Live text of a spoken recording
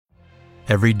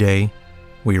Every day,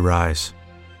 we rise,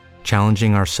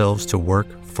 challenging ourselves to work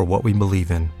for what we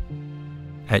believe in.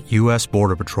 At U.S.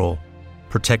 Border Patrol,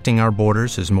 protecting our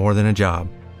borders is more than a job.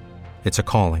 It's a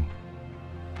calling.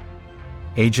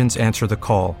 Agents answer the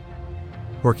call,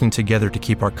 working together to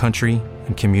keep our country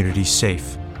and communities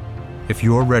safe. If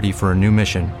you're ready for a new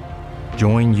mission,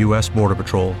 join U.S. Border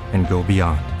Patrol and go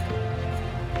beyond.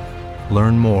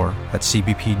 Learn more at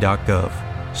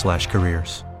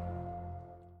cbp.gov/careers.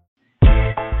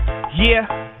 Yeah,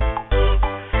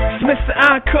 it's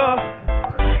Mr. Encore,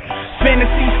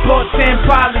 Fantasy, Sports, and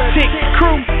Politics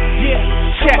Crew. Yeah,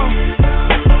 check.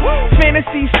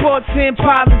 Fantasy, Sports, and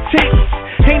Politics.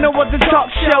 Ain't no other talk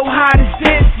show hot as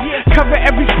this. Cover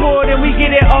every sport and we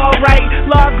get it all right.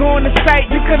 Log on the site,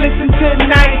 you can listen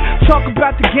tonight. Talk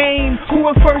about the game, who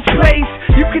in first place.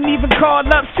 You can even call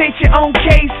up, state your own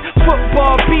case.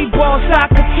 Football, b-ball,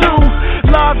 soccer too.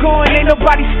 Log on, ain't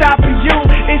nobody stopping you.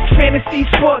 It's Fantasy,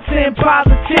 Sports, and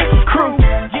Politics Crew.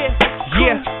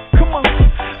 Yeah, come on.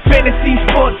 Fantasy,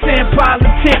 Sports, and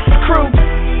Politics Crew.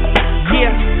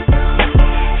 Yeah.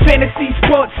 Fantasy,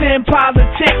 Sports, and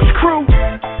Politics Crew.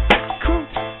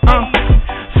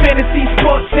 Fantasy,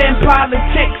 Sports, and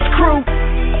Politics Crew.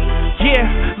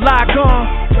 Yeah, log on.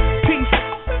 Peace.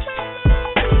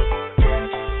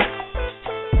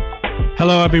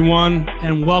 Hello, everyone,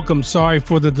 and welcome. Sorry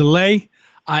for the delay.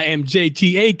 I am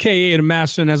JT, a.k.a. The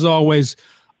Master, and as always,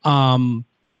 at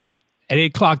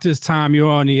 8 o'clock this time,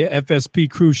 you're on the Fsp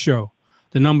Crew Show.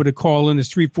 The number to call in is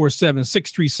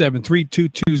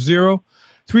 347-637-3220.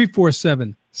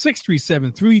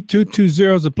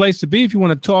 347-637-3220 is the place to be if you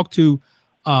want to talk to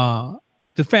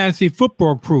the Fantasy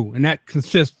Football Crew, and that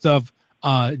consists of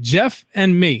Jeff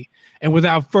and me. And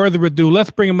without further ado,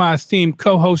 let's bring my esteemed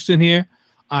co-host in here.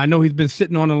 I know he's been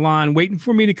sitting on the line waiting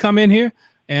for me to come in here,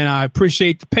 and I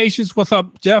appreciate the patience. What's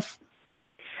up, Jeff?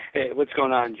 Hey, what's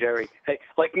going on, Jerry? Hey,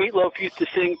 like Meatloaf used to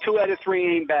sing, 2 out of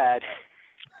 3 ain't bad.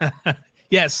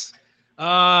 Yes.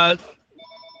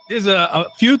 There's a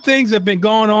few things that have been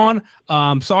going on.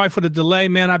 Sorry for the delay,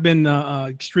 man. I've been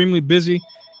extremely busy,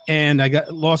 and I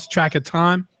lost track of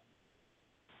time.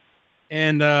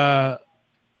 And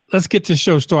let's get this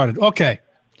show started. Okay.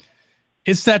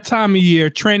 It's that time of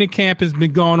year. Training camp has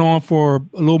been going on for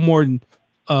a little more than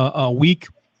a week.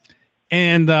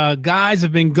 And guys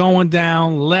have been going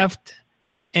down left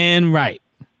and right.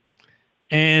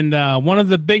 And one of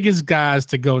the biggest guys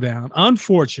to go down,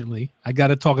 unfortunately, I got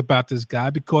to talk about this guy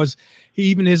because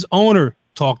even his owner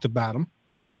talked about him.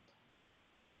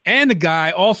 And the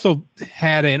guy also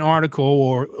had an article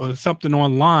or something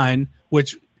online,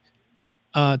 which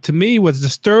to me was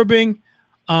disturbing.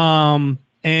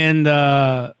 And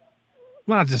not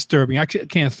disturbing. I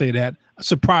can't say that.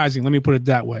 Surprising. Let me put it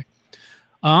that way.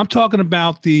 I'm talking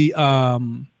about the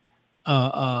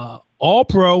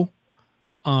all-pro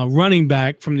running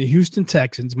back from the Houston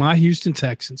Texans, my Houston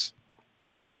Texans,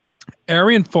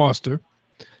 Arian Foster,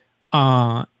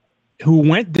 who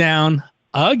went down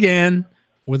again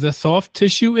with a soft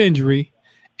tissue injury,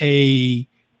 a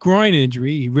groin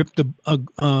injury. He ripped the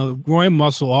groin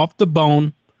muscle off the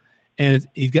bone, and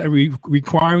he's got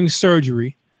requiring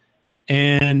surgery,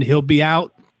 and he'll be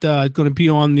out. Going to be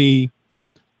on the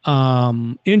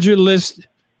injured list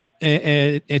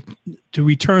to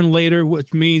return later,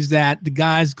 which means that the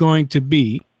guy's going to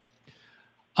be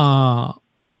on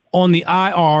the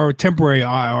IR, temporary IR,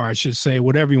 I should say,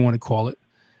 whatever you want to call it,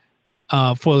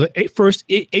 for the first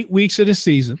eight weeks of the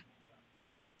season.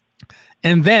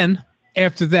 And then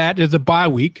after that, there's a bye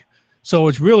week. So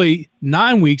it's really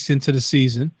 9 weeks into the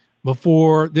season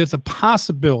before there's a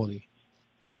possibility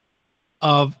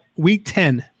of week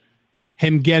 10,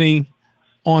 him getting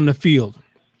on the field.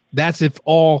 That's if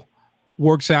all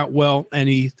works out well and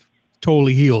he's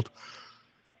totally healed.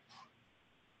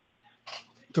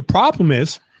 The problem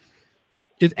is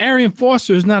Arian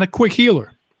Foster is not a quick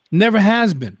healer. Never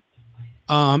has been.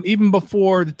 Even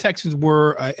before the Texans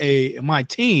were my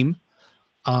team,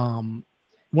 one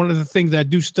of the things I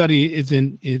do study is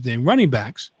in running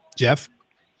backs, Jeff.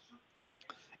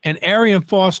 And Arian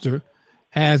Foster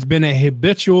has been a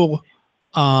habitual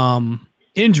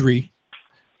injury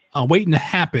waiting to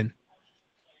happen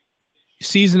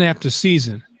season after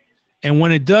season. And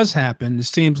when it does happen, it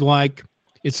seems like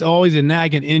it's always a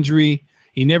nagging injury.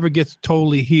 He never gets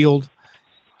totally healed.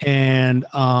 And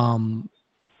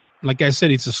like I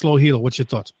said, he's a slow healer. What's your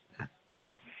thoughts?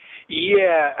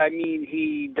 Yeah, I mean,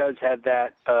 he does have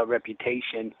that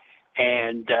reputation.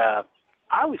 And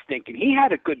I was thinking he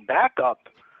had a good backup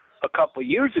a couple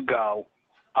years ago,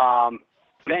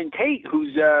 Ben Tate,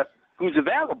 who's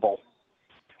available.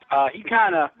 He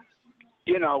kind of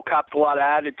copped a lot of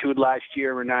attitude last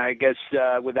year, and I guess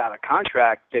without a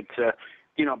contract, it's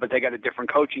but they got a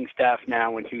different coaching staff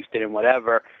now in Houston and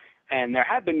whatever. And there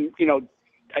have been,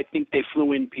 I think they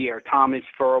flew in Pierre Thomas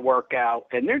for a workout,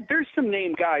 and there's some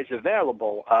name guys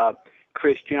available,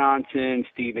 Chris Johnson,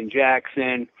 Steven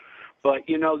Jackson. But,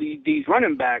 these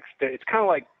running backs, it's kind of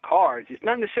like cars. It's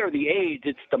not necessarily the age,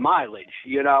 it's the mileage,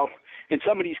 And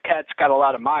some of these cats got a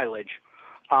lot of mileage.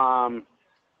 But,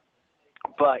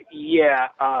 yeah,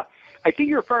 I think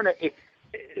you're referring to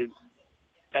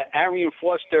Arian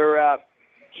Foster.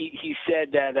 He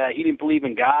said that he didn't believe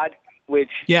in God, which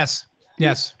yes,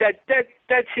 that's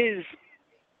his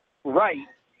right.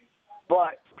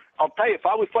 But I'll tell you, if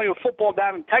I was playing football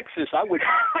down in Texas, I would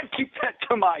keep that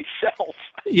to myself.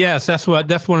 Yes, that's one of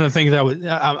the things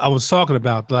I was talking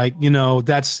about. Like,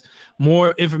 that's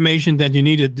more information than you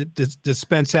need to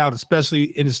dispense out,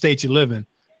 especially in the state you live in.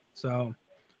 So,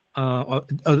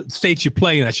 states you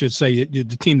play in, I should say, the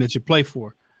team that you play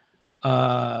for.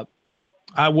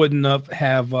 I wouldn't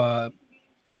have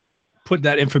put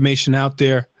that information out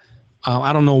there.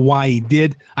 I don't know why he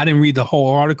did. I didn't read the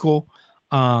whole article,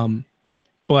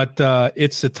 but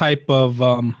it's the type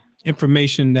of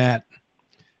information that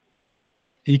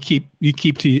you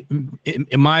keep to.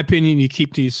 In my opinion, you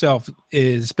keep to yourself,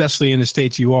 especially in the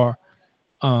states you are,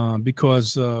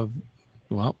 because of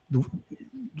the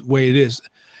way it is.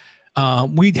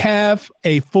 We'd have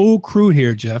a full crew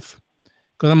here, Jeff.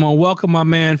 Because I'm going to welcome my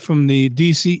man from the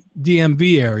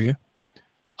DMV area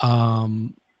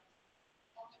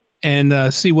and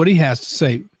see what he has to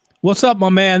say. What's up, my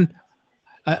man?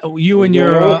 You and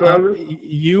your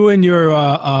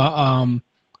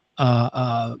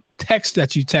text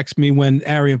that you text me when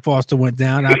Arian Foster went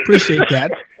down. I appreciate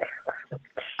that.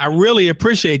 I really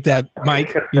appreciate that,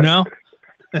 Mike,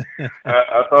 I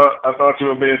thought you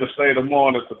would be in the state of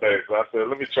mourning today. So I said,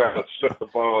 let me try to shift the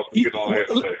balls and get on here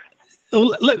today.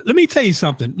 Let me tell you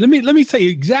something. Let me tell you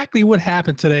exactly what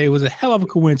happened today. It was a hell of a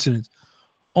coincidence.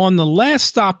 On the last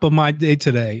stop of my day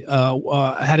today,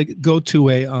 I had to go to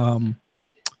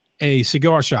a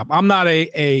cigar shop. I'm not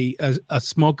a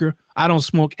smoker. I don't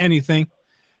smoke anything,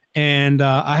 and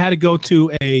I had to go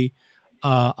to a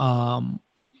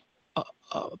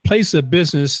place of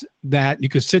business that you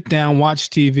could sit down, watch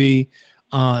TV,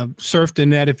 surf the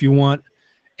net if you want,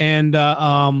 and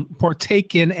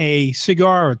partake in a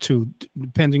cigar or two,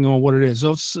 depending on what it is.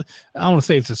 So I don't want to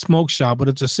say it's a smoke shop, but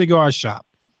it's a cigar shop.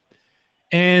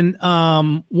 And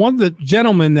one of the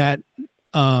gentlemen that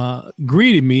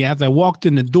greeted me as I walked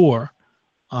in the door,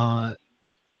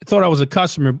 thought I was a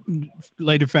customer,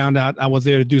 later found out I was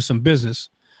there to do some business,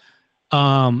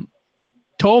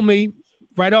 told me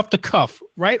right off the cuff,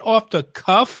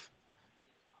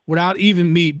 without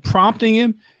even me prompting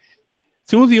him.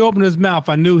 As soon as he opened his mouth,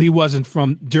 I knew he wasn't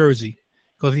from Jersey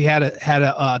because he had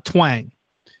a twang.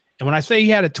 And when I say he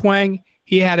had a twang,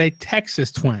 he had a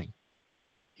Texas twang.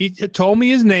 He told me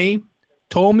his name,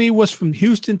 told me he was from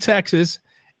Houston, Texas.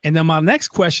 And then my next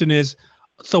question is,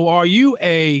 so are you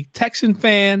a Texan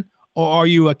fan or are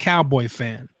you a Cowboy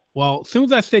fan? Well, as soon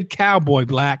as I said Cowboy,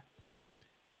 Black,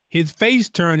 his face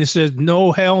turned and says,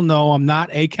 no, hell no, I'm not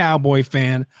a Cowboy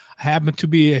fan. I happen to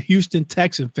be a Houston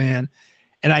Texan fan.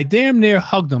 And I damn near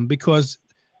hugged him because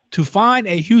to find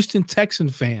a Houston Texan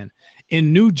fan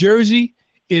in New Jersey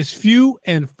is few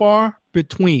and far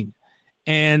between.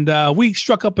 And we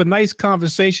struck up a nice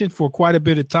conversation for quite a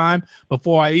bit of time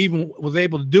before I even was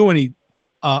able to do any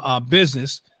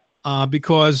business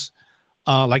because,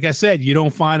 like I said, you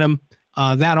don't find him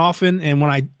that often. And when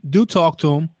I do talk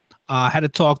to him, I had to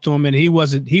talk to him, and he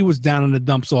was down in the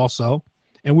dumps also.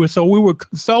 And we were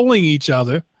consoling each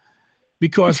other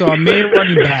because our main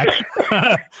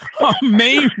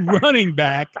running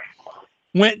back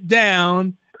went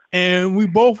down, and we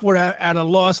both were at a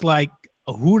loss. Like,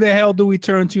 who the hell do we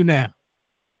turn to now?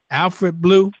 Alfred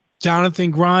Blue,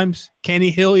 Jonathan Grimes, Kenny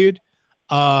Hilliard,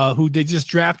 who they just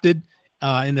drafted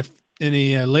in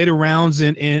the later rounds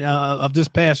of this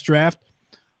past draft.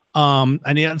 And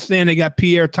I understand they got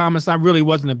Pierre Thomas. I really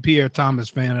wasn't a Pierre Thomas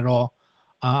fan at all.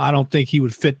 I don't think he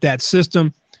would fit that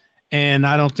system, and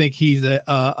I don't think he's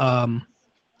a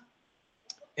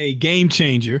game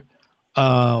changer,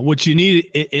 which you need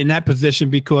in that position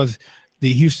because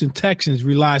the Houston Texans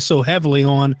rely so heavily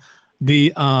on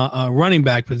the running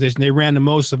back position. They ran the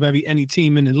most of any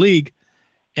team in the league,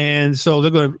 and so they're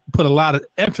going to put a lot of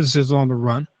emphasis on the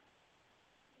run.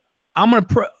 I'm going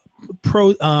to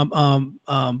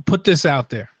put this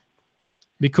out there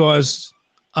because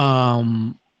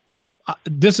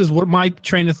this is what my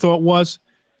train of thought was,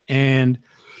 and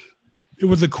it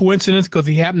was a coincidence because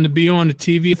he happened to be on the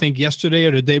TV, I think yesterday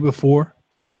or the day before,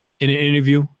 in an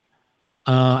interview.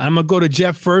 I'm going to go to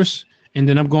Jeff first, and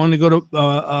then I'm going to go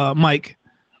to Mike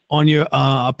on your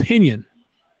opinion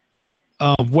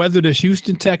of whether the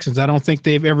Houston Texans, I don't think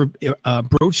they've ever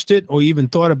broached it or even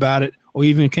thought about it or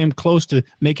even came close to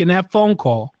making that phone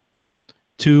call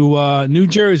to New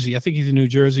Jersey. I think he's in New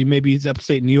Jersey. Maybe he's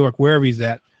upstate New York, wherever he's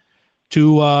at.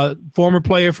 To former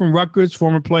player from Rutgers,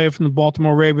 former player from the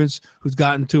Baltimore Ravens, who's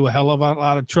gotten into a hell of a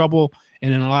lot of trouble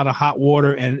and in a lot of hot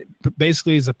water, and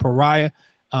basically is a pariah,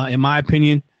 in my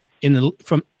opinion, in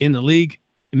the league,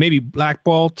 and maybe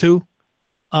blackballed too.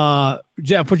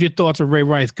 Jeff, what's your thoughts on Ray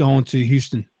Rice going to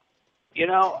Houston?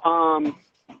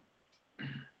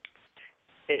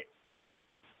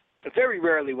 Very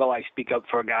rarely will I speak up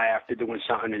for a guy after doing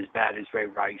something as bad as Ray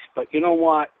Rice, but you know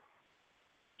what?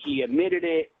 He admitted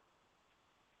it.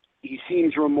 He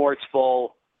seems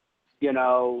remorseful.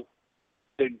 The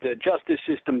justice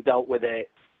system dealt with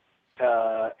it.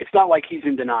 It's not like he's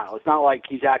in denial. It's not like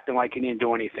he's acting like he didn't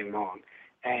do anything wrong.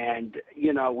 And,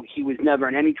 he was never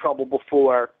in any trouble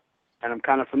before. And I'm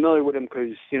kind of familiar with him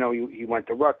because, he went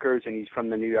to Rutgers and he's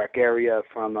from the New York area,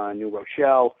 from New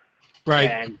Rochelle. Right.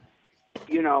 And,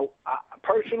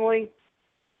 personally,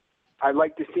 I'd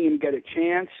like to see him get a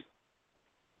chance.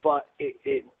 But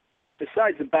it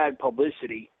besides the bad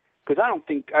publicity, because I don't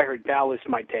think, I heard Dallas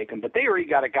might take him, but they already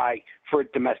got a guy for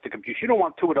domestic abuse. You don't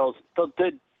want two of those.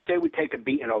 They would take a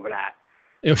beating over that.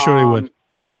 Yeah, sure they would.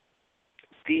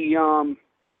 And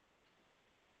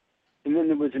then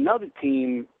there was another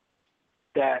team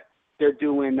that they're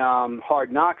doing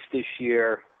Hard Knocks this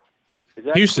year. Is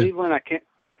that Houston? Cleveland? I can't.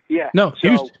 Yeah. No,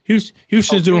 so,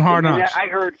 Houston's doing Hard Knocks. I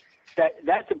heard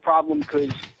that's a problem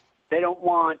because they don't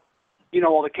want,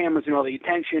 all the cameras and all the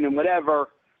attention and whatever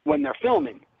when they're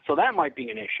filming. So that might be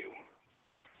an issue.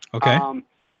 Okay.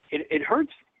 It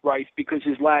hurts Rice because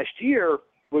his last year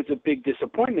was a big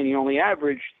disappointment. He only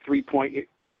averaged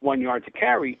 3.1 yards a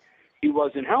carry. He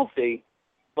wasn't healthy,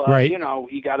 but, right.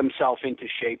 He got himself into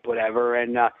shape, whatever.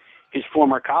 And his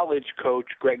former college coach,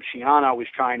 Greg Schiano, was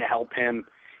trying to help him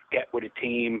get with a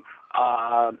team.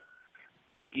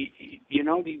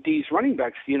 These running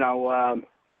backs,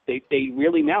 they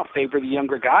really now favor the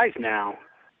younger guys now.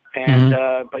 And,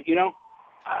 but,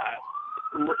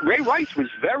 Ray Rice was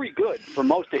very good for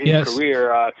most of his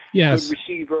career. Yes. Good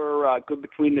receiver, good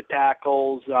between the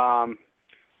tackles.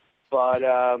 But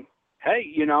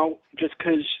hey, just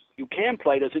because you can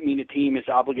play doesn't mean a team is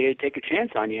obligated to take a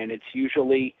chance on you. And it's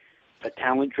usually a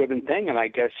talent-driven thing. And I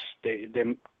guess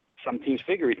some teams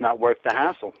figure he's not worth the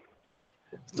hassle.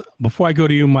 Before I go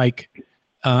to you, Mike,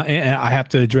 and I have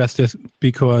to address this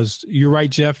because you're right,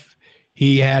 Jeff.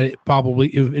 He had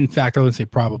probably, in fact, I wouldn't say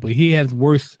probably, he had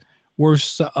worst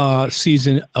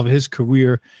season of his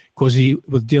career because he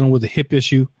was dealing with a hip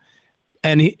issue.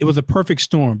 And it was a perfect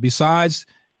storm. Besides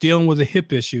dealing with a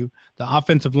hip issue, the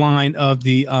offensive line of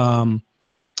the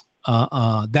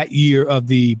that year of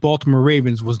the Baltimore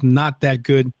Ravens was not that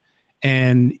good.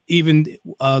 And even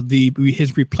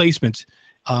his replacements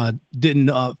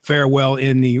didn't fare well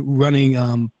in the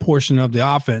running portion of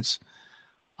the offense.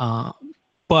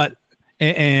 But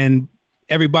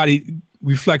everybody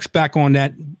reflects back on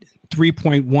that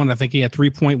 3.1. I think he had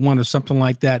 3.1 or something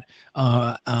like that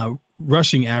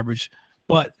rushing average,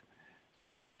 but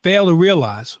fail to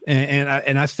realize,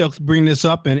 and I still bring this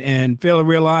up and fail to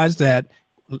realize that,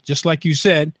 just like you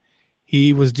said,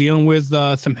 he was dealing with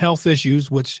some health issues,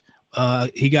 which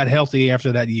he got healthy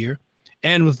after that year,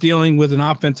 and was dealing with an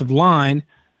offensive line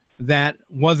that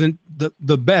wasn't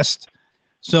the best.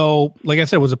 So, like I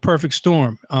said, it was a perfect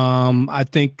storm. I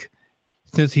think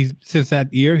since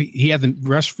that year, he hasn't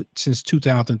rushed since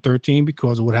 2013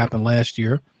 because of what happened last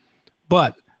year.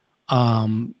 But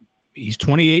he's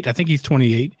 28. I think he's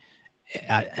 28.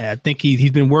 I think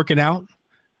he's been working out.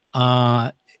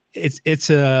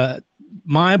 It's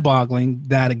mind-boggling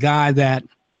that a guy that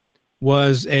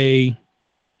was at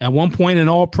one point an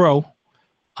All-Pro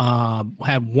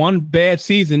had one bad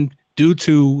season due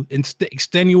to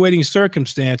extenuating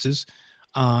circumstances,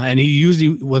 and he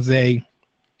usually was a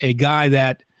guy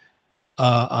that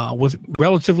was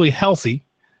relatively healthy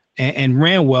and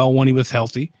ran well when he was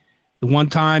healthy. The one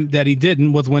time that he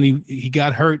didn't was when he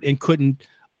got hurt and couldn't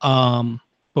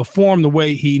perform the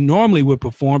way he normally would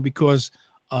perform because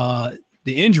the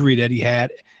injury that he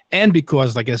had, and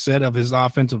because, like I said, of his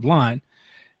offensive line.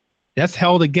 That's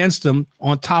held against him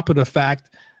on top of the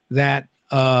fact that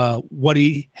what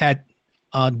he had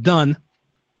done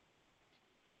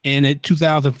in a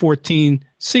 2014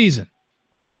 season.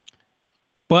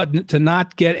 But to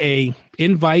not get a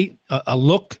invite, a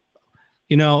look,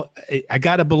 I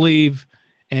got to believe,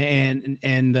 and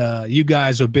you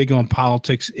guys are big on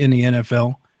politics in the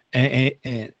NFL,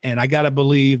 And I got to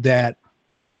believe that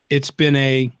it's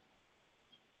been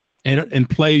and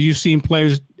players, you've seen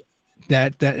players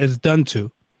that is done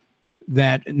to,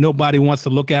 that nobody wants to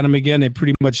look at him again. They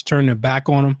pretty much turn their back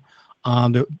on him.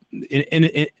 For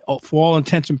all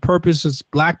intents and purposes,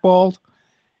 blackballed,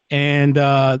 and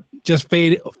just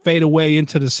fade away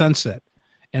into the sunset.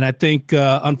 And I think,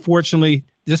 unfortunately,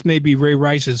 this may be Ray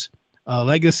Rice's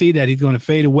legacy, that he's going to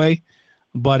fade away.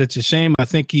 But it's a shame. I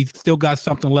think he's still got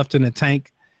something left in the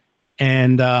tank,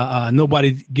 and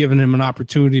nobody's giving him an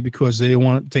opportunity because they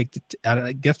want to take.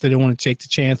 I guess they don't want to take the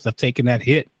chance of taking that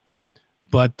hit.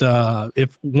 But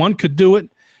if one could do it,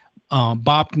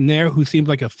 Bob Nair, who seems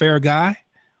like a fair guy,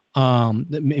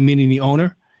 meaning the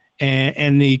owner,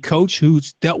 and the coach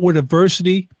who's dealt with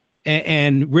adversity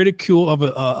and ridicule of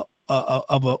an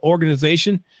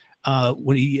organization.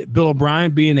 When Bill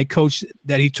O'Brien being a coach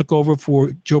that he took over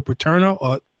for Joe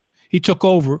Paterno, he took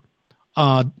over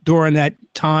during that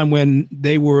time when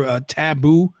they were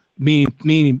taboo,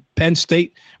 meaning Penn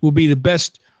State will be the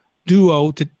best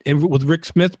duo and with Rick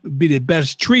Smith be the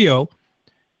best trio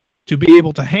to be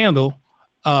able to handle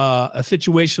a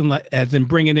situation like as in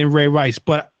bringing in Ray Rice.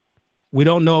 But we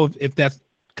don't know if that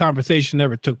conversation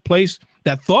ever took place,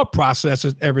 that thought process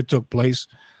ever took place.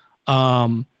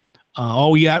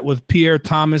 All we got was Pierre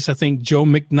Thomas, I think Joe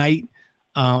McKnight,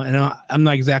 and I'm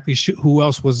not exactly sure who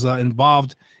else was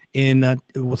involved in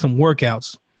with some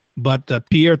workouts. But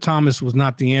Pierre Thomas was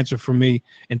not the answer for me,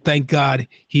 and thank God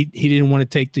he didn't want to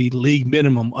take the league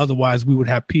minimum. Otherwise, we would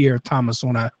have Pierre Thomas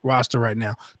on our roster right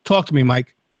now. Talk to me,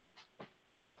 Mike.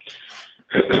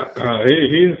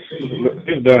 He's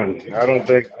done. I don't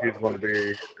think he's going to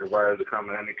be invited to come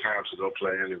in any camps to go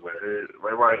play anyway.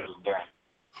 Ray Rice is done.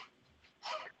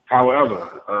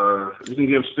 However, you can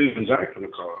give Steven Jackson a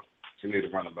call if you need a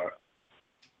running back.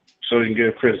 So you can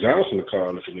give Chris Johnson a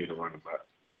call if you need a running back.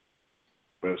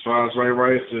 But as far as Ray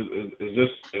Rice, is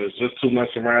just too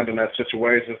much around in that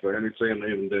situation for any team to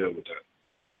even deal with that.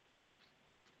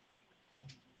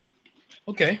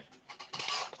 Okay.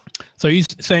 So he's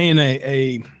saying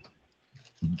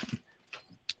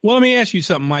well, let me ask you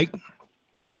something, Mike.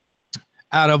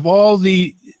 Out of all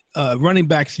the running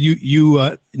backs you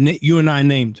and I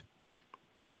named,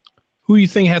 who do you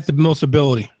think has the most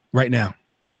ability right now?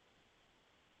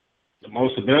 The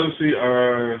most ability,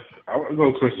 I would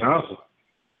go Chris Johnson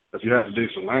if you have a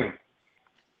decent line.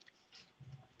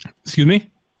 Excuse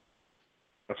me?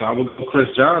 So I would go Chris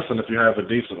Johnson if you have a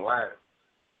decent line.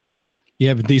 You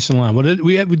have a decent line. Well,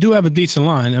 we do have a decent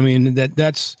line. I mean,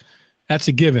 that's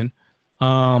a given.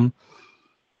 What's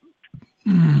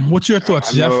your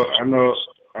thoughts, Jeff? I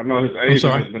know his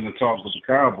agent has been in talks with the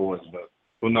Cowboys, but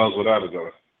who knows where that'll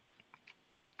go.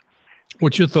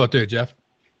 What's your thought there, Jeff?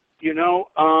 You know,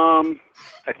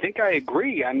 I think I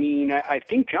agree. I mean, I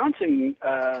think Johnson,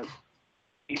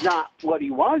 he's not what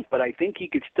he was, but I think he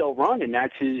could still run, and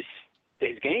that's his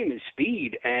game, his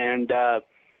speed. And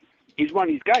he's one of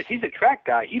these guys. He's a track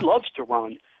guy. He loves to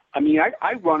run. I mean,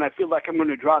 I run. I feel like I'm going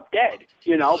to drop dead,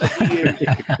 you know. But he's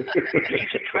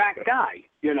a track guy,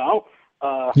 you know.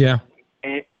 Yeah.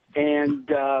 I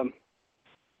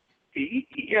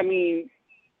mean,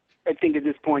 I think at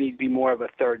this point he'd be more of a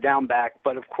third down back.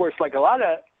 But, of course, like a lot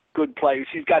of good players,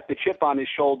 he's got the chip on his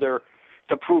shoulder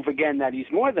to prove again that he's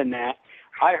more than that.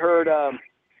 I heard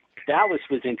Dallas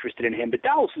was interested in him, but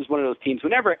Dallas is one of those teams.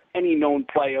 Whenever any known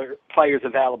player's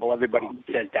available, everybody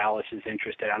says Dallas is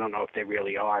interested. I don't know if they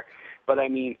really are. But, I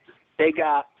mean, they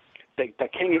got the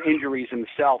king of injuries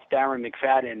himself, Darren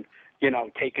McFadden, you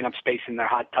know, taking up space in their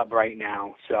hot tub right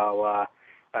now. So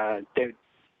I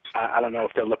don't know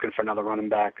if they're looking for another running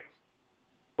back.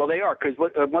 Well, they are, because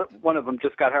one of them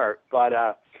just got hurt.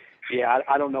 But, yeah,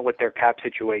 I don't know what their cap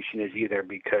situation is either,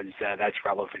 because that's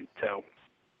relevant, too.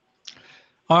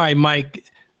 All right, Mike,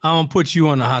 I'm going to put you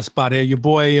on the hot spot here. Your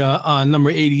boy,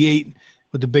 number 88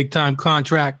 with the big-time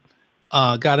contract,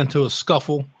 got into a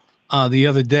scuffle the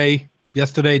other day,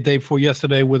 day before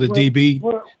yesterday, with a DB.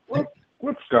 What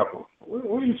scuffle?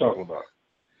 What are you talking about?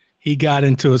 He got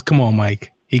into it. Come on,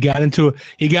 Mike. He got into a little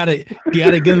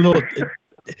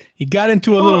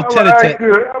tete-a-tete.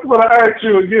 I'm going to ask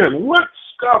you again. What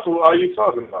scuffle are you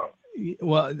talking about?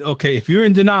 Well, okay, if you're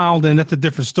in denial, then that's a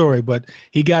different story. But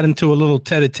he got into a little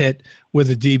tete-a-tete with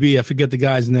a DB. I forget the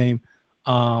guy's name.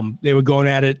 They were going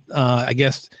at it, I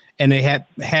guess, and they had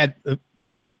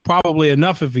probably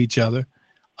enough of each other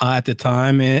at the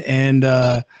time, and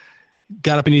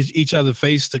got up in each other's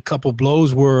face. A couple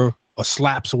blows or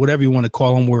slaps or whatever you want to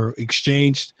call them were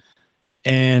exchanged,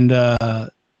 and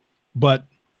but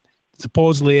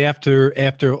supposedly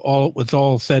after all was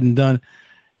all said and done,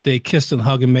 they kissed and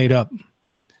hugged and made up.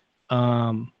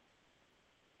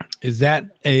 Is that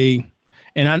a?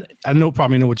 And I know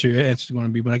probably know what your answer is going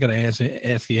to be, but I got to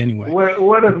ask you anyway.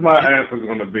 What is my answer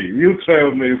going to be? You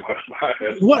tell me what my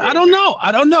answer. What? I don't know.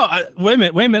 Wait a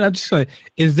minute. I'm just saying.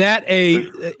 Is that a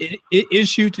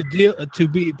issue to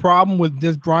be a problem with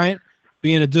Des Bryant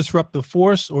being a disruptive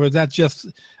force, or is that just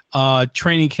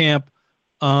training camp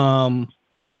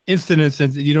incidents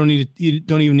that you don't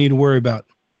even need to worry about?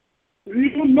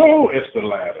 You know it's the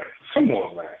latter. Come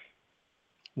on, man.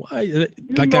 Why?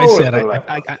 Like I said,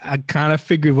 I kind of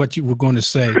figured what you were going to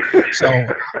say, so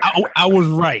I was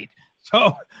right.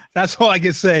 So that's all I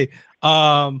can say.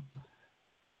 Darren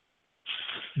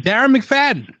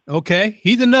McFadden, okay,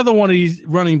 he's another one of these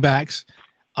running backs,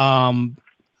 and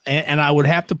I would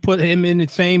have to put him in the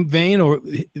same vein, or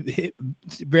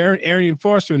Arian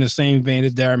Foster in the same vein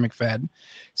as Darren McFadden.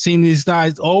 Seeing these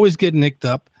guys always get nicked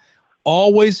up,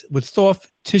 always with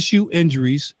soft tissue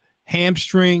injuries,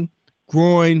 hamstring,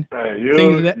 groin,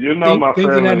 things of that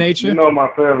nature. You know my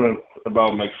feelings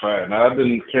about McFadden. I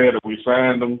didn't care that we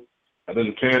signed him. I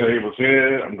didn't care that he was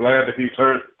here. I'm glad that he's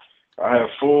hurt. I have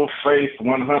full faith,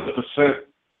 100%,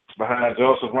 behind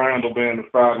Joseph Randle being the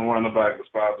starting running back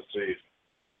despite the season.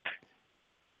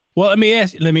 Well, let me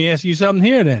ask you something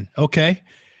here then. Okay,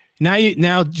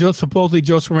 supposedly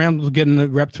Joseph Randle's getting the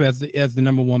reps as the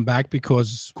number one back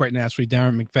because quite naturally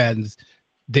Darren McFadden's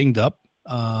dinged up,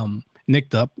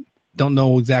 nicked up. Don't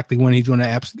know exactly when he's going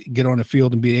to get on the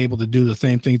field and be able to do the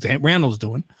same things that Randall's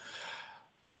doing.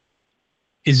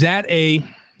 Is that a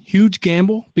huge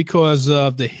gamble because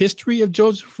of the history of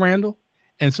Joseph Randle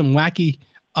and some wacky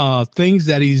things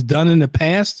that he's done in the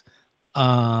past?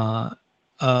 How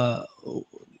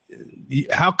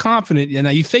confident? And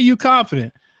now you say you're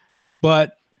confident,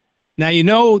 but now you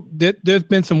know that there's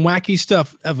been some wacky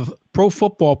stuff of a pro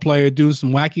football player doing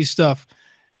some wacky stuff,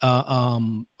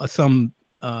 some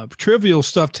trivial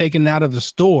stuff taken out of the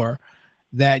store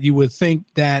that you would think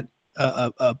that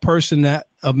a person that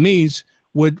of means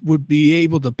would be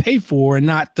able to pay for and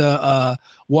not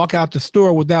walk out the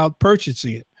store without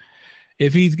purchasing it.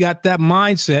 If he's got that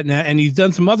mindset now, and he's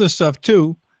done some other stuff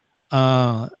too,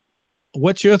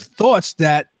 what's your thoughts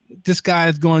that this guy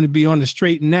is going to be on the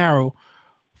straight and narrow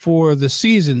for the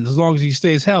season as long as he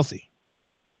stays healthy?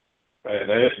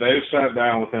 Hey, they sat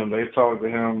down with him. They talked to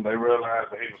him. They realized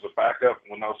that he was a backup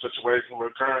when those situations were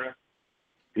occurring.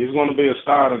 He's going to be a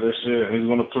starter this year. He's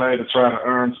going to play to try to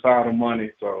earn starter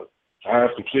money. So I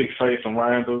have complete faith in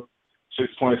Randle.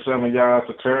 6.7 yards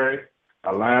to carry.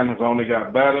 Our line has only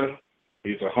got better.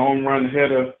 He's a home run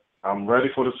hitter. I'm ready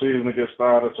for the season to get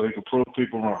started so he can prove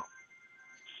people wrong.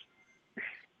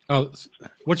 Oh,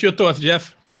 what's your thoughts,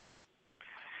 Jeff?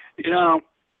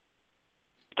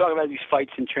 Talk about these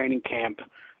fights in training camp.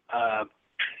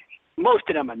 Most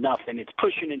of them are nothing. It's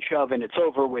pushing and shoving. It's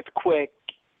over with quick.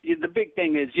 The big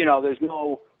thing is, there's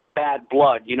no bad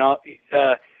blood. I'll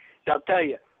tell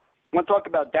you, I want to talk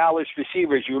about Dallas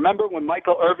receivers. You remember when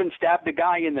Michael Irvin stabbed the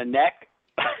guy in the neck?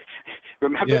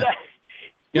 Remember that?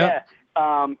 Yeah.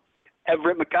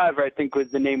 Everett McIver, I think, was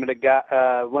the name of the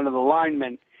guy, one of the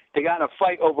linemen. They got in a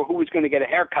fight over who was going to get a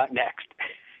haircut next.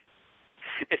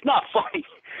 It's not funny.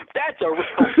 That's a real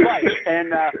fight.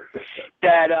 And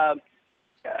that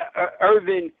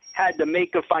Irvin had to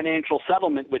make a financial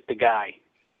settlement with the guy.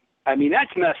 I mean,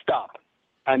 that's messed up.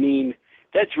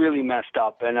 That's really messed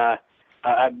up. And I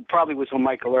probably was when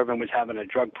Michael Irvin was having a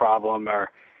drug problem or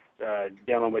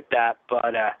dealing with that.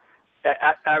 But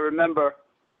I remember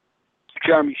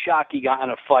Jeremy Shockey got in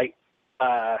a fight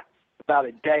about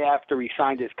a day after he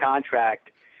signed his contract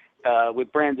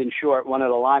with Brandon Short, one of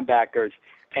the linebackers.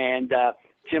 And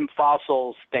Jim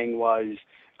Fossil's thing was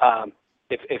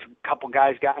if a couple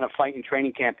guys got in a fight in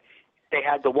training camp, they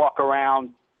had to walk around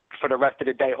for the rest of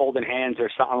the day holding hands or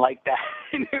something like that.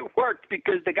 And it worked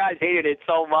because the guys hated it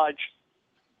so much.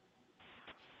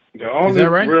 The only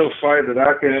real fight that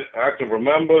I can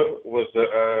remember was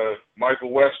the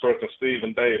Michael Westbrook and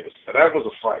Stephen Davis. That was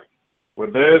a fight. Where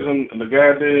Dez and the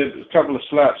guy did a couple of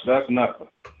slaps, that's nothing.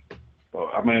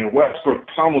 Westbrook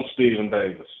pummeled Stephen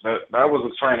Davis. That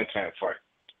was a training camp fight.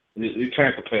 You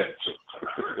can't compare the two.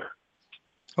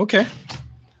 Okay.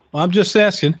 Well, I'm just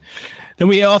asking. Then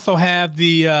we also have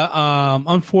the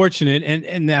unfortunate,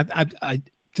 and that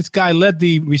this guy led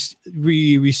the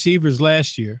receivers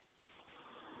last year.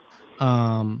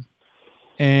 And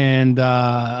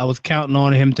I was counting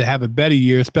on him to have a better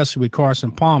year, especially with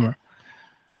Carson Palmer.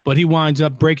 But he winds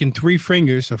up breaking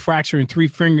fracturing three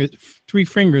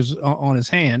fingers on his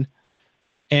hand,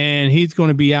 and he's going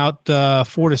to be out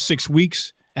 4 to 6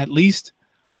 weeks at least.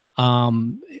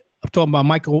 I'm talking about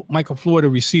Michael Floyd, a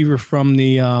receiver from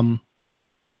the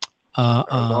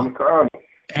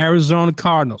Arizona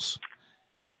Cardinals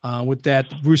with that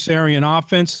Bruce Arians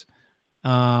offense,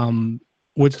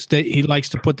 which he likes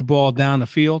to put the ball down the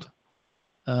field.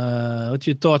 What's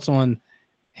your thoughts on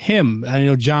him? I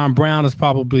know John Brown is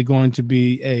probably going to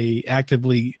be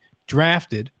actively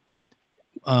drafted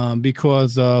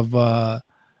because of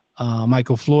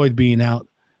Michael Floyd being out.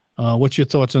 What's your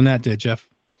thoughts on that there, Jeff?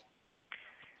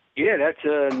 Yeah, that's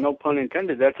no pun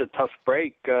intended. That's a tough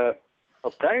break.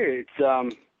 I'll tell you,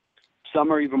 it's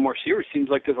some are even more serious. Seems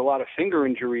like there's a lot of finger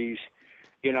injuries.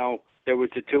 You know, there was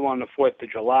the 2 on the 4th of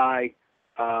July.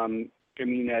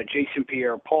 Jason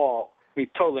Pierre-Paul. I mean,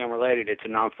 totally unrelated. It's a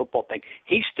non-football thing.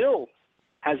 He still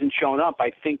hasn't shown up.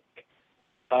 I think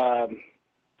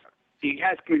he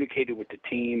has communicated with the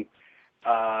team.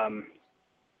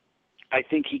 I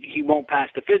think he won't pass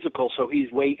the physical, so he's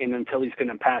waiting until he's going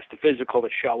to pass the physical to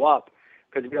show up.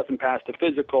 Because if he doesn't pass the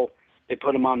physical, they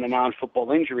put him on the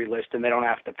non-football injury list, and they don't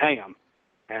have to pay him.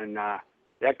 And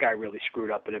that guy really screwed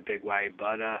up in a big way.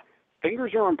 But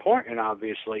fingers are important,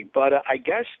 obviously. But I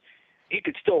guess he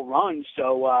could still run,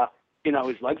 so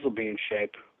his legs will be in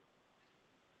shape.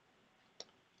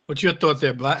 What's your thought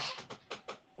there, Black?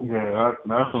 Yeah,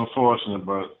 that's unfortunate,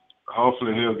 but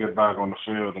hopefully he'll get back on the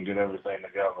field and get everything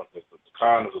together. The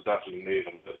Cardinals will definitely need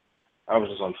him, but that was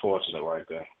just unfortunate right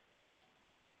there.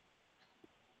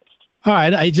 All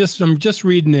right, I'm just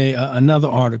reading another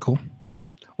article,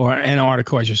 or an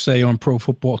article, I should say, on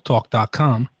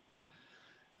ProFootballTalk.com,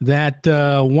 that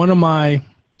one of my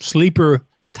sleeper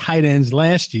tight ends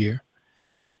last year,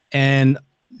 and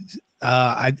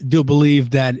I do believe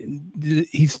that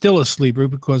he's still a sleeper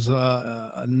because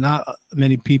not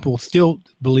many people still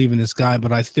believe in this guy,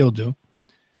 but I still do.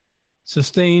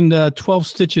 Sustained 12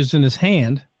 stitches in his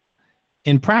hand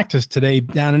in practice today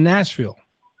down in Nashville.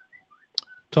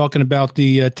 Talking about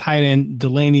the tight end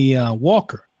Delaney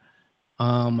Walker.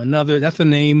 That's a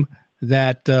name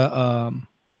that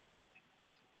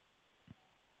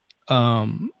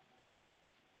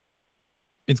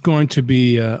it's going to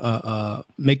be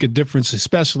make a difference,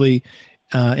 especially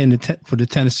for the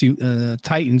Tennessee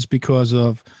Titans, because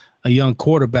of a young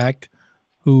quarterback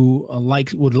who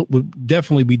would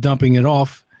definitely be dumping it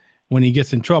off when he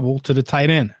gets in trouble to the tight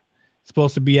end.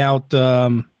 Supposed to be out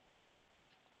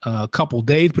a couple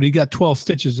days, but he got 12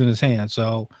 stitches in his hand.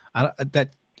 So that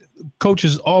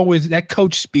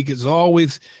coach speak is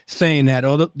always saying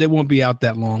that, they won't be out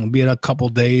that long. It'll be in a couple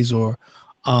days or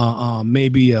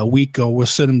maybe a week, or we'll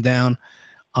sit him down.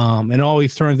 And it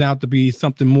always turns out to be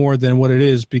something more than what it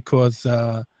is, because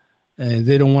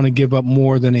they don't want to give up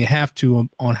more than they have to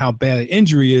on how bad an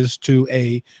injury is to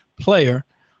a player.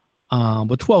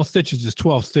 But 12 stitches is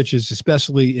 12 stitches,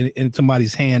 especially in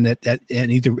somebody's hand that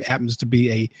either happens to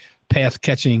be a pass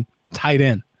catching tight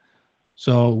end.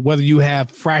 So whether you have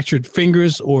fractured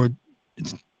fingers or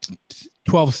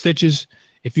 12 stitches,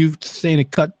 if you've seen a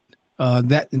cut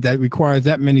that requires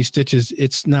that many stitches,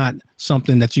 it's not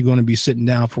something that you're going to be sitting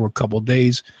down for a couple of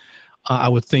days. I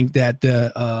would think that,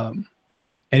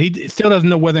 and he still doesn't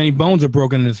know whether any bones are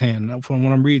broken in his hand from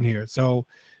what I'm reading here. So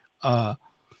I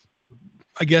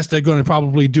guess they're going to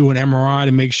probably do an MRI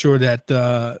to make sure that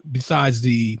besides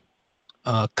the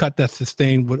cut that's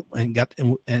sustained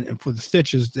and for the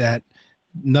stitches, that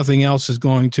nothing else is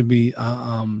going to be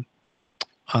going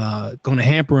to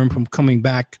hamper him from coming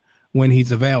back when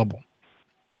he's available.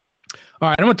 All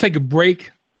right, I'm going to take a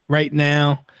break right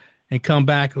now and come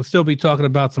back. We'll still be talking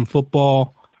about some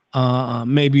football,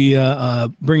 maybe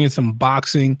bringing some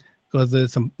boxing, because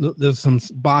there's some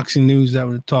boxing news that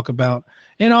we'll talk about.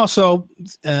 And also,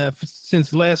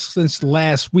 since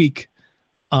last week,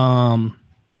 we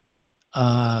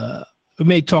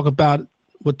may talk about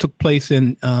what took place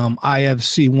in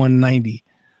IFC 190.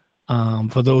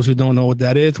 For those who don't know what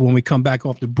that is, when we come back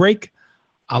off the break,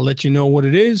 I'll let you know what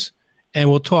it is, and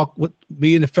we'll talk.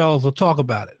 Me and the fellas will talk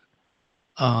about it.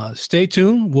 Stay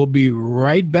tuned. We'll be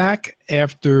right back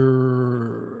after,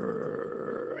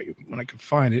 when I can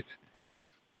find it,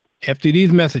 after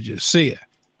these messages. See ya.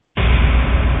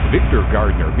 Victor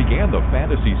Gardner began the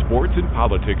Fantasy Sports and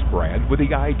Politics brand with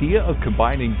the idea of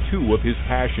combining two of his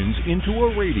passions into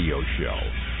a radio show.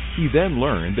 He then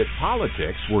learned that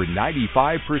politics were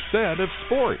 95% of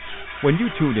sports. When you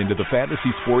tune into the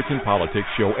Fantasy Sports and Politics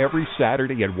show every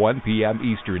Saturday at 1 p.m.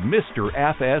 Eastern, Mr.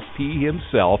 FSP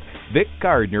himself, Vic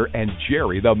Gardner, and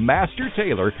Jerry the Master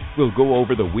Taylor will go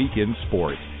over the week in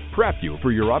sports, prep you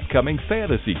for your upcoming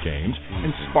fantasy games,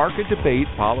 and spark a debate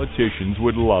politicians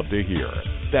would love to hear.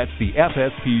 That's the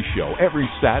FSP Show every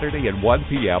Saturday at 1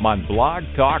 p.m. on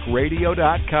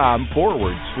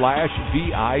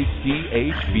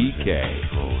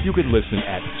blogtalkradio.com/VICHBK. You can listen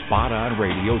at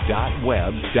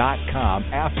spotonradio.webs.com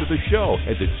after the show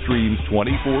as it streams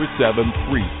 24/7,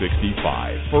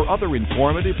 365 for other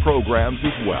informative programs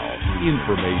as well.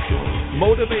 Information,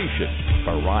 motivation,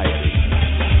 variety.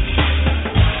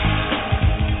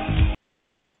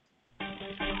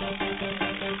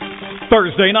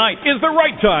 Thursday night is the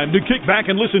right time to kick back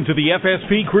and listen to the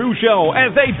FSP Crew Show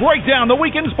as they break down the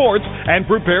weekend sports and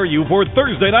prepare you for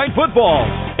Thursday night football.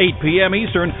 8 p.m.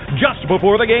 Eastern, just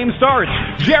before the game starts.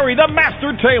 Jerry the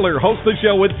Master Taylor hosts the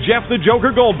show with Jeff the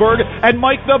Joker Goldberg and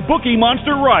Mike the Bookie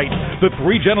Monster Wright. The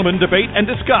three gentlemen debate and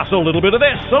discuss a little bit of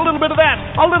this, a little bit of that,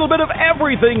 a little bit of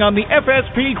everything on the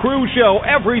FSP Crew Show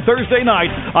every Thursday night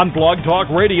on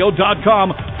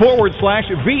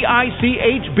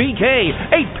blogtalkradio.com/VICHBK,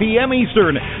 8 p.m.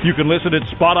 Eastern. You can listen at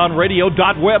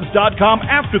spotonradio.webs.com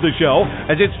after the show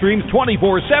as it streams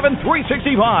 24/7,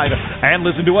 365, and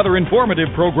listen to other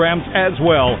informative programs as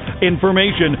well.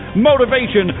 Information,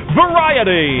 motivation,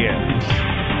 variety.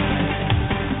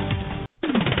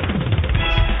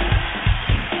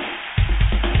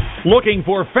 Looking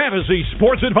for fantasy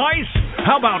sports advice?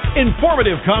 How about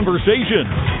informative conversation?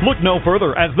 Look no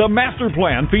further as the Master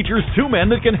Plan features two men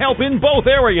that can help in both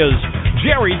areas.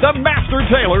 Jerry the Master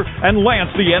Taylor and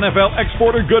Lance the NFL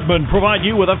Exporter Goodman provide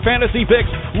you with a fantasy fix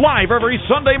live every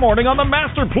Sunday morning on the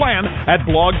Master Plan at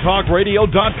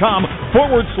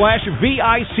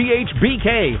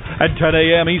blogtalkradio.com/VICHBK at 10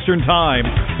 a.m. Eastern Time.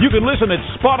 You can listen at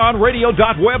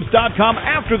spotonradio.webs.com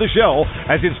after the show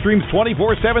as it streams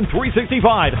 24/7,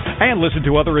 365, and listen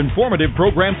to other informative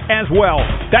programs as well.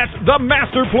 That's the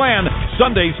Master Plan,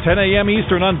 Sundays 10 a.m.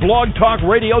 Eastern on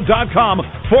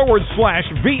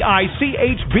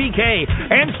blogtalkradio.com/VICHBK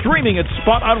and streaming at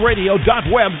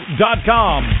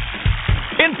spotonradio.webs.com.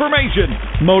 Information,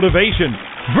 motivation,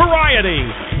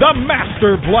 variety, the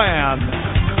Master Plan.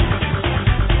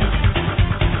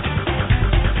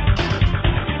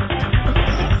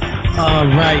 All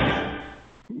right,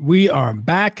 we are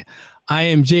back. I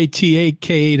am JT,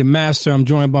 aka the Master. I'm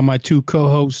joined by my two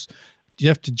co-hosts,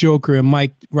 Jeff the Joker and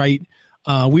Mike Wright.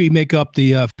 We make up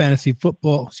the fantasy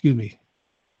football. Excuse me.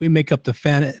 We make up the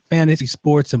fantasy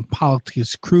sports and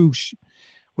politics crew,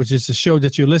 which is the show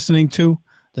that you're listening to.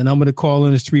 The number to call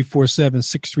in is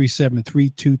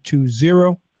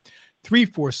 347-637-3220.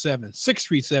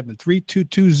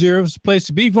 347-637-3220 is the place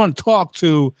to be. If you want to talk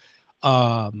to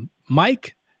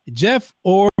Mike, Jeff,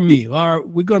 or me,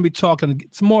 we're going to be talking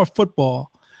some more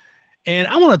football. And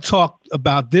I want to talk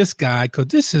about this guy because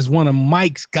this is one of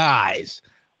Mike's guys.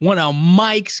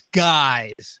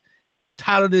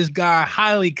 Title this guy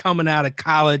highly coming out of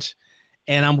college.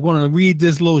 And I'm going to read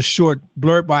this little short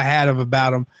blurb I had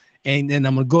about him. And then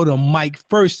I'm going to go to Mike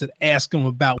first and ask him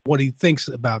about what he thinks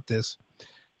about this.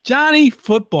 Johnny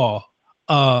Football.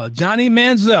 Johnny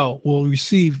Manziel will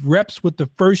receive reps with the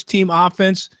first team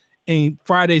offense in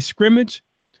Friday's scrimmage.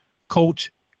 Coach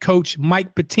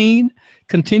Mike Pettine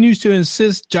continues to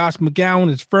insist Josh McGowan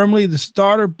is firmly the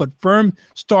starter, but firm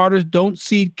starters don't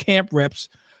cede camp reps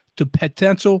to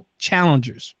potential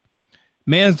challengers.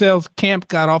 Manziel's camp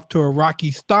got off to a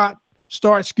rocky start,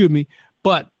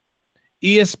 but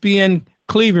ESPN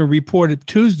Cleveland reported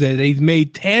Tuesday they've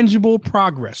made tangible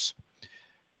progress.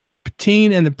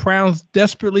 Pettine and the Browns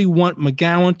desperately want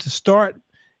McGowan to start,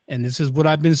 and this is what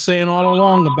I've been saying all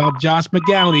along about Josh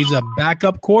McGowan. He's a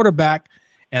backup quarterback,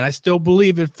 and I still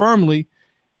believe it firmly,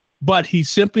 but he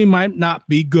simply might not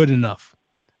be good enough.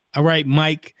 All right,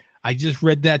 Mike, I just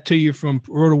read that to you from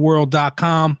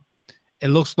rotoworld.com. It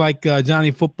looks like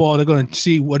Johnny Football, they're going to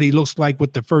see what he looks like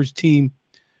with the first team.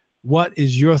 What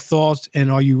is your thoughts,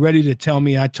 and are you ready to tell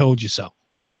me I told you so?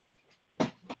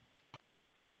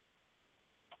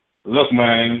 Look,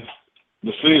 man,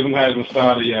 the season hasn't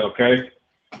started yet, okay?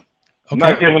 I'm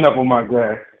not giving up on my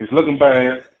guy. He's looking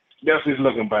bad. Yes, he's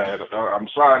looking bad. I'm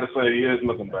sorry to say he is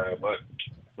looking bad, but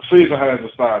the season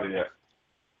hasn't started yet.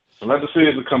 So let the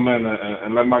season come in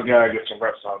and let my guy get some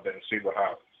reps out there and see what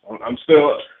happens. I'm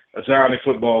still a Johnny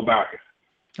Football backer.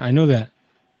 I know that.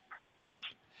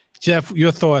 Jeff,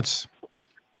 your thoughts?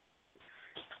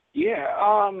 Yeah,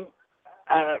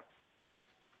 I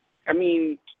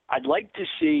mean, I'd like to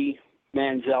see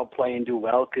Manziel play and do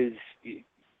well because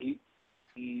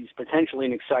he's potentially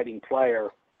an exciting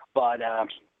player. But,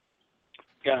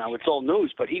 it's old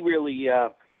news. But he really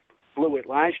blew it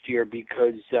last year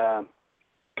because,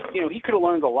 he could have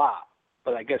learned a lot.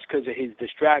 But I guess because of his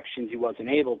distractions, he wasn't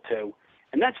able to.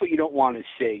 And that's what you don't want to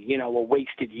see, a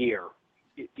wasted year.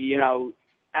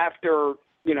 After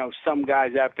some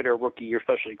guys after their rookie year,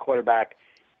 especially quarterback,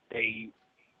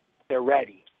 they're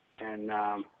ready, and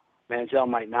Manziel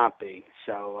might not be.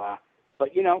 So, but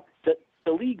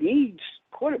the league needs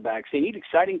quarterbacks. They need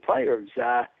exciting players,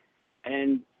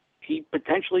 and he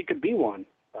potentially could be one.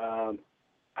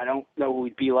 I don't know who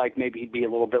he'd be like. Maybe he'd be a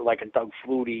little bit like a Doug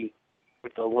Flutie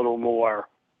with a little more,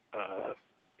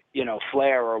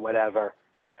 flair or whatever.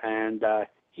 And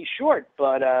he's short,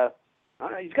 but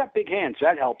he's got big hands.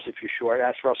 That helps if you're short.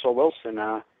 Ask Russell Wilson.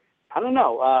 I don't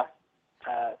know.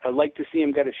 I'd like to see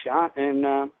him get a shot, and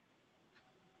I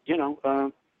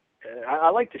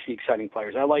like to see exciting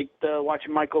players. I liked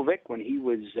watching Michael Vick when he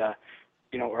was,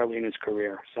 early in his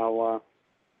career. So,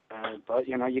 but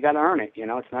you got to earn it.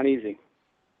 It's not easy.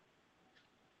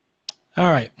 All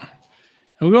right.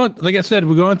 We're going, like I said,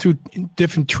 we're going through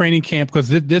different training camp because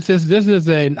this is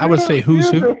I would say who's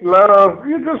who.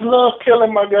 You just love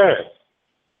killing my guys.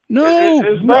 No,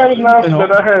 it's bad enough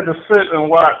that I had to sit and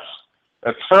watch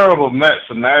a terrible Mets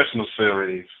National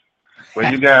Series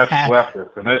where you guys swept us,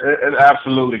 and it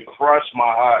absolutely crushed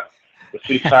my heart to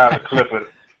see Tyler Clippard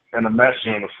in a Mets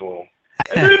uniform.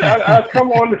 And then I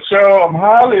come on the show, I'm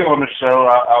highly on the show,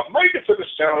 I'll make it to the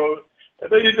show, and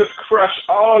then you just crush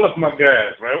all of my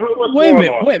guys, man. Wait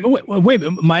a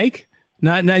minute, Mike.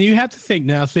 Now you have to think.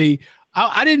 Now, see,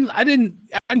 I didn't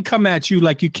come at you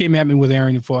like you came at me with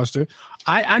Arian Foster.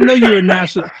 I know you're a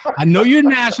national. I know you're a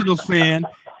Nationals fan,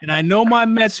 and I know my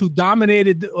Mets who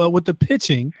dominated with the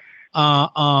pitching,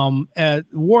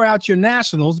 wore out your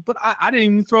Nationals. But I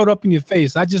didn't even throw it up in your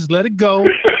face. I just let it go.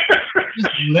 Just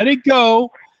let it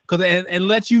go, and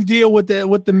let you deal with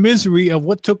the misery of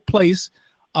what took place.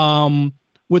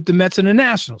 With the Mets and the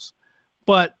Nationals,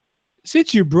 but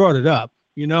since you brought it up,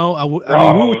 we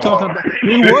were talking about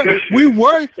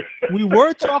we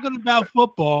were talking about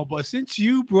football, but since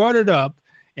you brought it up,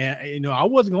 and I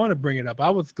wasn't going to bring it up, I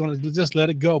was going to just let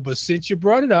it go. But since you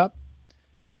brought it up,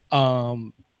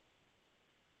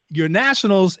 your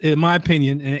Nationals, in my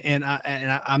opinion, and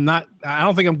I'm not, I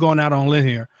don't think I'm going out on a limb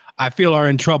here. I feel are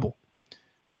in trouble.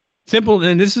 Simple,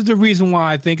 and this is the reason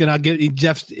why I think, and I'll get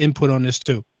Jeff's input on this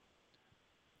too.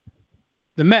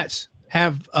 The Mets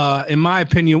have, in my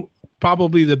opinion,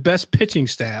 probably the best pitching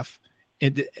staff,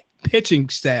 the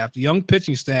young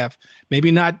pitching staff,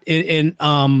 maybe not in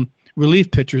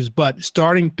relief pitchers, but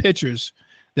starting pitchers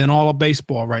than all of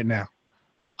baseball right now.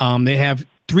 They have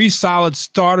 3 solid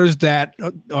starters that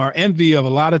are envy of a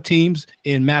lot of teams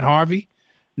in Matt Harvey,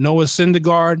 Noah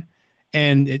Syndergaard,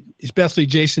 and especially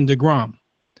Jason DeGrom.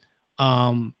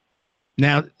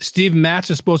 Now, Steve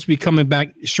Matz is supposed to be coming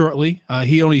back shortly.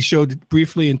 He only showed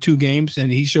briefly in 2 games,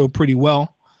 and he showed pretty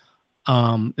well.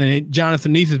 And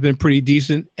Jonathan Neath has been pretty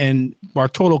decent, and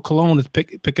Bartolo Colon is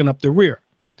picking up the rear.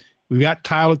 We got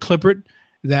Tyler Clippard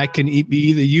that can be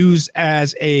either used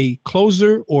as a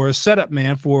closer or a setup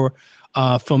man for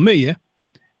Familia.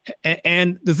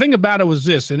 And the thing about it was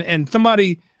this, and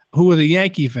somebody who was a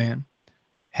Yankee fan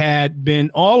had been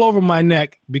all over my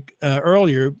neck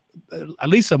earlier, at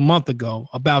least a month ago,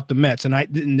 about the Mets, and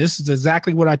this is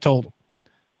exactly what I told him.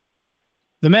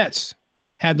 The Mets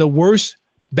had the worst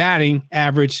batting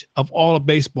average of all of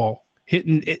baseball,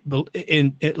 hitting it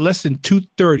in less than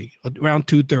 230, around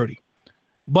 230.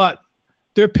 But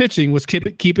their pitching was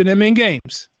keeping them in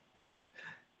games.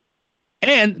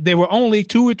 And they were only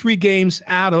 2 or 3 games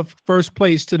out of first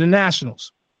place to the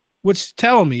Nationals, which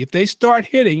tell me if they start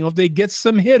hitting, or if they get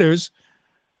some hitters,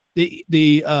 the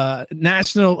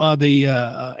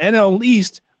NL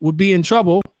East would be in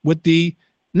trouble with the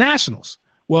Nationals.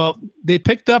 Well, they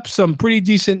picked up some pretty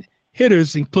decent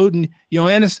hitters, including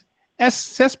Yoenis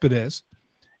Cespedes,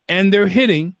 and they're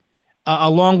hitting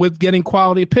along with getting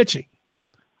quality pitching.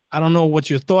 I don't know what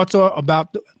your thoughts are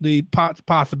about the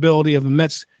possibility of the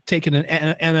Mets taking an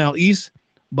NL East,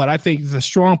 but I think it's a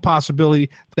strong possibility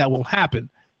that will happen.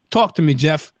 Talk to me,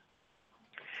 Jeff.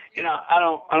 I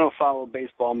don't follow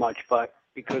baseball much, but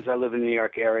because I live in the New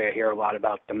York area, I hear a lot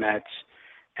about the Mets.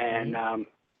 And I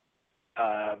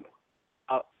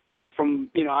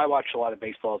watched a lot of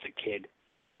baseball as a kid.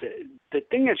 The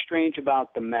thing that's strange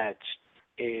about the Mets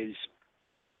is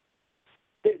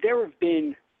there have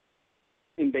been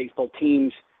in baseball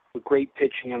teams with great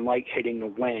pitching and light hitting to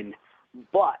win,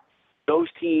 but those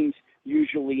teams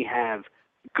usually have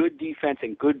good defense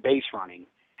and good base running,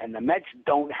 and the Mets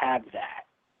don't have that.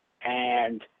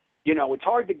 And, it's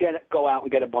hard to go out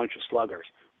and get a bunch of sluggers.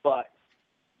 But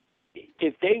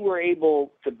if they were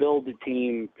able to build a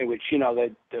team in which,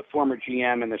 the former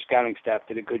GM and the scouting staff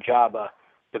did a good job of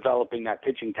developing that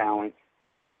pitching talent.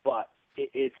 But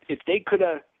if they could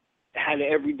have had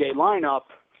an everyday lineup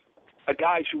of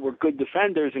guys who were good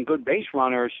defenders and good base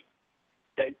runners,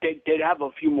 they'd have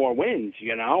a few more wins.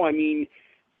 I mean,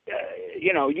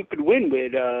 you could win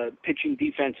with pitching,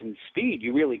 defense, and speed.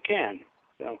 You really can.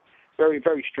 So, very,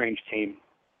 very strange team.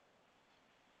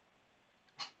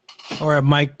 All right,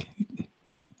 Mike,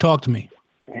 talk to me.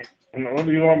 What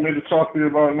do you want me to talk to you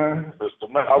about now?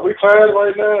 Are we tired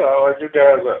right now? Or are you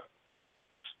guys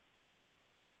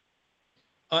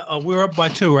up? We're up by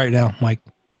 2 right now, Mike.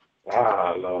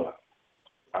 Ah, Lord.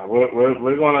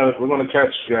 We're gonna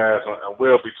catch you guys, and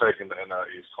we'll be taking the NL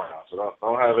East crown. So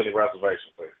don't have any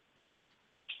reservations, please.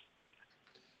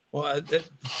 Well,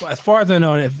 as far as I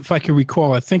know, if I can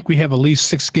recall, I think we have at least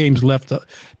 6 games left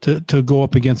to go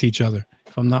up against each other,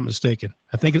 if I'm not mistaken.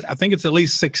 I think it's at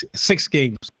least six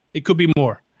games. It could be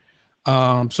more.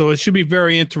 So it should be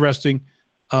very interesting.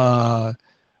 I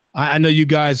know you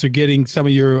guys are getting some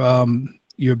of your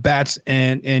bats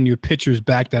and your pitchers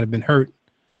back that have been hurt.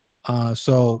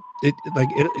 So it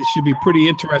should be pretty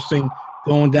interesting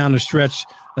going down the stretch,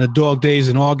 the dog days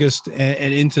in August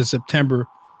and into September.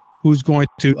 Who's going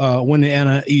to win the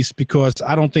NL East? Because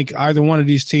I don't think either one of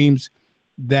these teams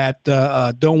that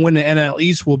don't win the NL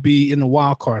East will be in the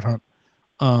wild card hunt.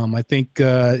 I think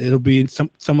it'll be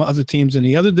some other teams in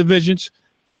the other divisions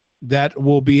that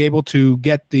will be able to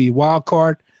get the wild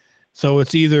card. So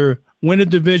it's either win a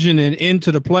division and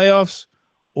into the playoffs,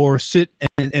 or sit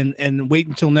and wait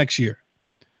until next year.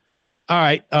 All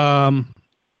right,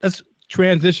 let's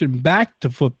transition back to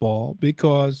football,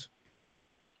 because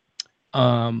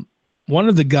one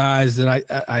of the guys that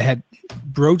I had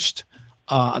broached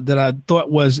that I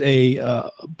thought was a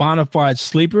bona fide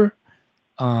sleeper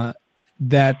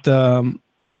that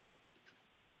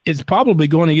is probably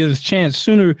going to get his chance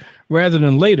sooner rather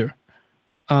than later.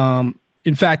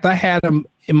 In fact, I had him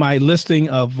in my listing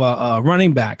of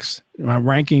running backs, my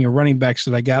ranking of running backs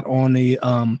that I got on the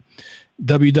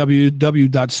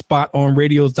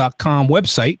www.spotonradios.com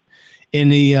website in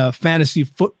the fantasy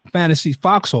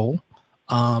foxhole.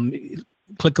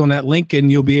 Click on that link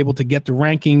and you'll be able to get the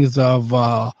rankings of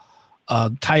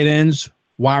tight ends,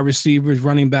 wide receivers,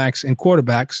 running backs, and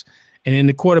quarterbacks. And in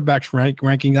the quarterbacks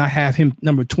ranking, I have him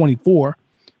number 24.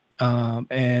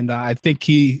 And I think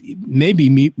he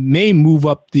may move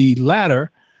up the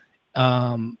ladder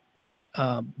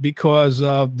because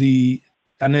of I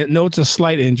know it's a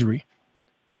slight injury,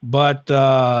 but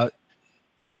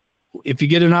if you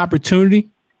get an opportunity,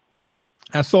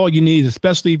 that's all you need,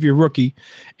 especially if you're a rookie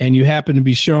and you happen to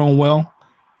be showing well,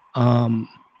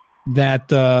 that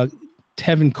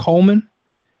Tevin Coleman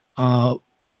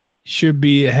should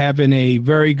be having a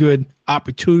very good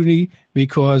opportunity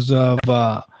because of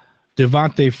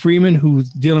Devontae Freeman, who's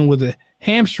dealing with a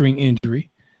hamstring injury,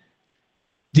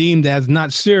 deemed as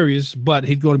not serious, but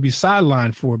he's going to be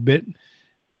sidelined for a bit.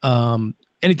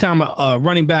 Anytime a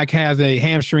running back has a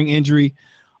hamstring injury,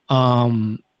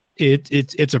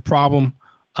 it's a problem.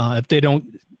 If they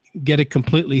don't get it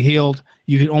completely healed,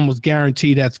 you can almost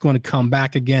guarantee that's going to come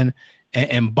back again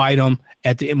and bite them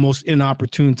at the most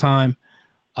inopportune time.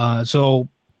 So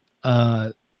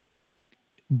about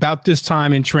this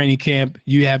time in training camp,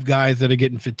 you have guys that are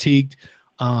getting fatigued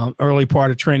early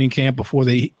part of training camp before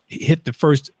they hit the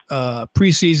first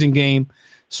preseason game,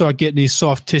 start getting these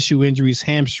soft tissue injuries,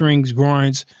 hamstrings,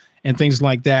 groins, and things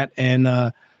like that. And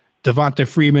Devontae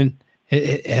Freeman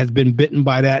has been bitten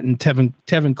by that, and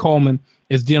Tevin Coleman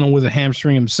is dealing with a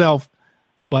hamstring himself.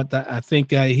 But I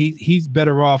think he's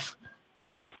better off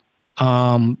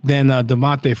than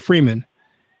Devontae Freeman.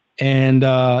 And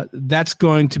that's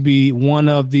going to be one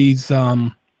of these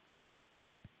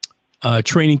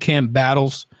training camp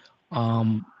battles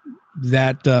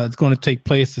that is going to take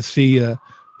place to see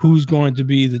who's going to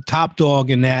be the top dog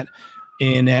in that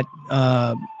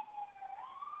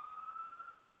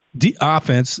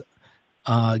offense.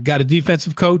 Got a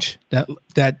defensive coach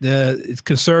that is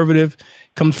conservative,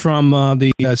 comes from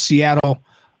the Seattle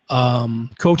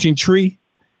coaching tree.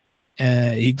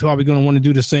 He's probably going to want to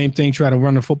do the same thing, try to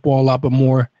run the football a lot bit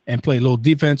more and play a little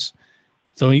defense.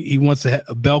 So he wants a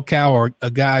bell cow or a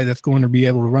guy that's going to be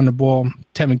able to run the ball.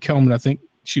 Tevin Coleman, I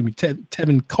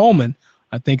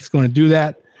think is going to do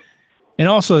that. And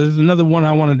also, there's another one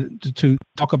I wanted to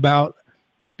talk about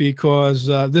because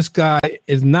this guy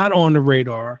is not on the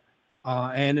radar,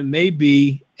 and it may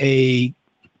be a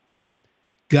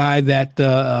guy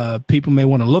that people may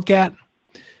want to look at.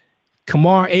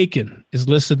 Kamar Aiken is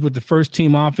listed with the first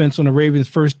team offense on the Ravens'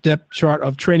 first depth chart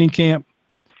of training camp.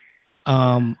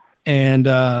 And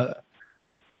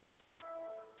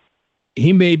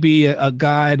he may be a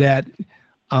guy that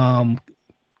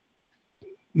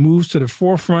moves to the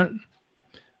forefront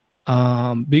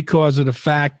because of the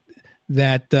fact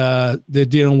that they're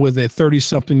dealing with a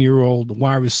 30-something-year-old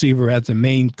wide receiver as the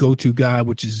main go-to guy,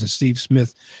 which is Steve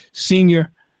Smith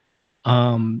Sr.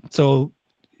 So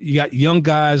you got young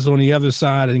guys on the other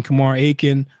side, and Kamar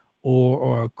Aiken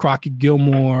or Crockett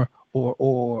Gilmore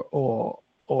or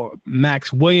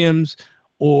Max Williams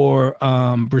or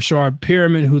Brashard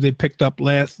Perriman, who they picked up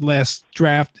last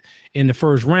draft in the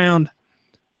first round,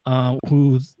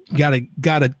 who's got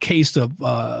a case of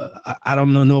I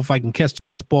don't know if I can catch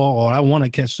the ball or I want to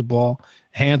catch the ball,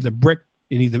 hands a brick,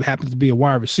 and he happens to be a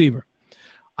wide receiver.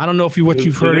 I don't know if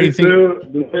you've heard anything.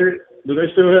 Do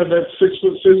they still have that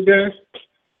 6'6" guy?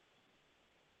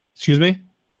 Excuse me?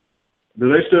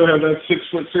 Do they still have that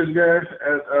 6'6" guy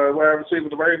at wide receiver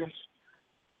with the Ravens?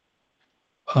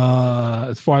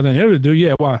 As far as I ever do,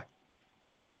 yeah. Why?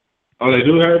 Oh, they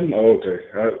do have him? Oh, okay.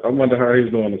 I wonder how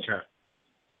he's doing the camp.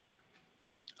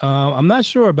 I'm not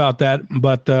sure about that,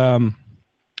 but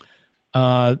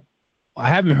I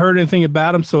haven't heard anything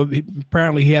about him, so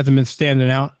apparently he hasn't been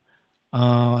standing out.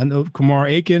 I know Kamar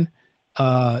Aiken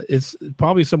is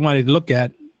probably somebody to look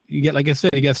at. You get, like I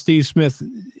said, you got Steve Smith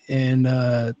and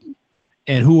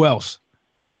who else?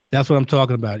 That's what I'm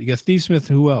talking about. You got Steve Smith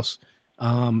and who else?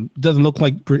 Doesn't look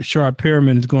like Brashard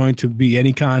Perriman is going to be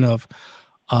any kind of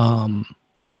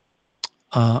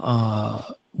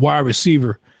wide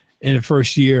receiver in the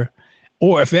first year,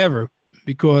 or if ever,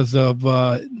 because of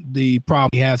the problem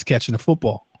he has catching the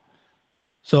football.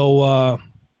 So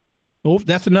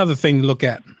that's another thing to look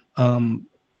at.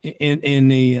 In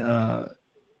the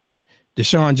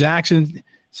Deshaun Jackson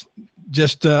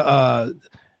just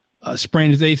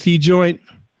sprained his AC joint.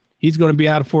 He's going to be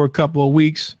out for a couple of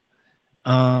weeks.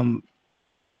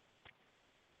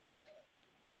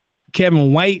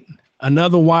 Kevin White,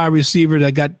 another wide receiver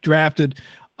that got drafted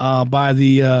by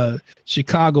the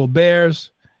Chicago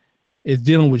Bears, is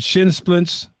dealing with shin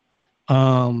splints.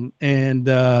 And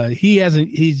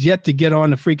he's yet to get on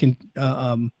the freaking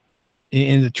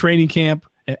in the training camp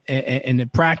and in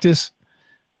practice.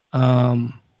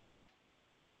 You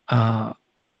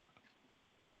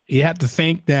have to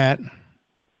think that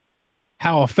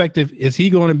how effective is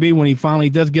he going to be when he finally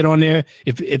does get on there?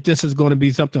 If this is going to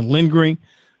be something lingering,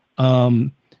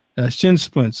 shin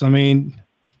splints. I mean,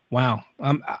 wow.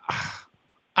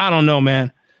 I don't know,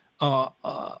 man.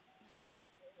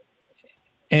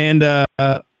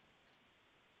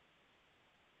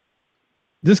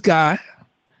 This guy,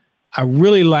 I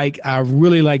really like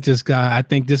this guy. I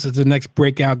think this is the next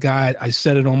breakout guy. I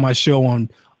said it on my show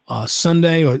on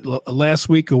Sunday or last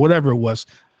week or whatever it was.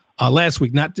 Last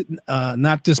week, not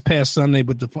this past Sunday,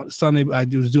 but the Sunday I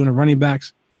was doing the running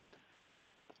backs.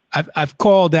 I've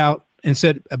called out and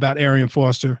said about Arian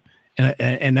Foster,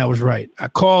 and that was right. I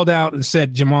called out and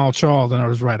said Jamal Charles, and I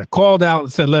was right. I called out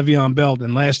and said Le'Veon Bell,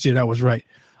 and last year that was right.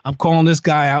 I'm calling this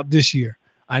guy out this year.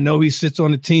 I know he sits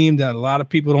on a team that a lot of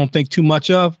people don't think too much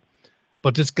of,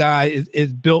 but this guy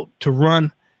is built to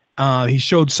run. He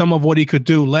showed some of what he could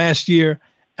do last year.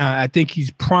 I think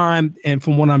he's primed, and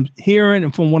from what I'm hearing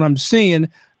and from what I'm seeing,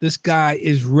 this guy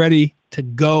is ready to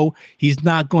go. He's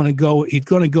not going to go. He's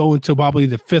going to go until probably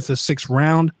the 5th or 6th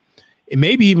round, and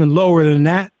maybe even lower than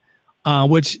that,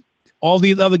 which all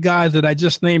these other guys that I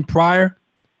just named prior,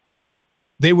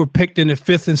 they were picked in the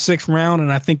 5th and 6th round,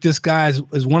 and I think this guy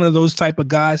is one of those type of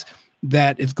guys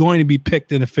that is going to be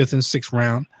picked in the 5th and 6th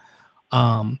round.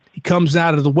 He comes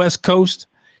out of the West Coast.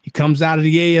 He comes out of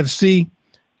the AFC.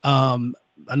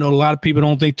 I know a lot of people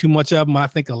don't think too much of him. I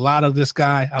think a lot of this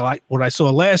guy, I like what I saw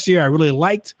last year. I really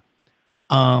liked.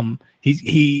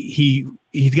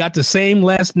 He's got the same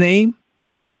last name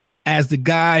as the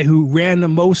guy who ran the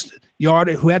most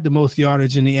yardage, who had the most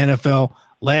yardage in the NFL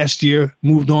last year.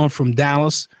 Moved on from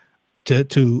Dallas to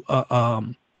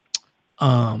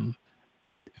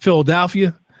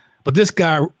Philadelphia, but this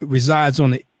guy resides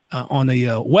on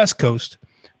the West Coast.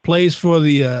 Plays for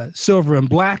the Silver and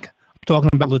Black. I'm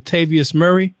talking about Latavius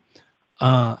Murray.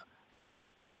 I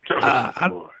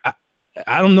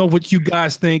don't know what you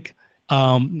guys think.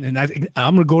 And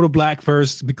I'm gonna go to Black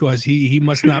first because he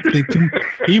must not think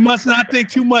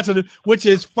too much of it, which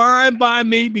is fine by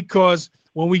me, because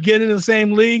when we get in the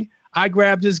same league, I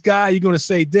grab this guy. You're gonna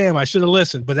say, "Damn, I should have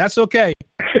listened," but that's okay.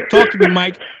 Talk to me,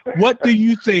 Mike. What do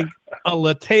you think of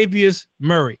Latavius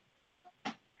Murray?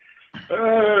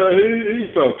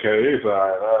 He's okay. He's all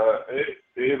right.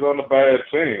 He's on a bad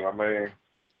team. I mean,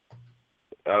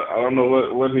 I don't know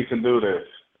what he can do there.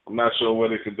 I'm not sure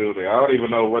what he can do there. I don't even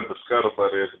know what the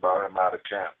scuttlebutt is about him out of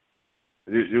camp.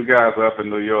 You guys up in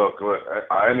New York,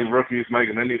 are any rookies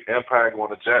making any impact on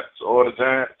the Jets or the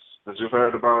Giants that you've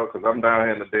heard about? Because I'm down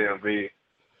here in the DMV.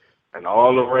 And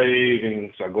all the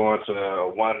ravings are going to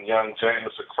the one young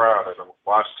Jamison Crowder, the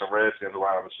Washington Redskins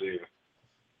wide receiver.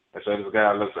 They say this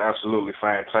guy looks absolutely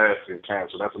fantastic in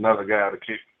camp, so that's another guy to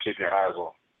keep your eyes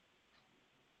on.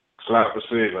 Slot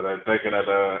receiver. They're thinking that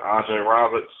Andre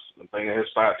Roberts, they're thinking his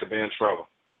spot could be in trouble.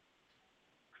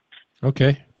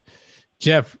 Okay.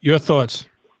 Jeff, your thoughts?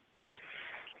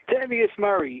 Tavius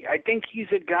Murray, I think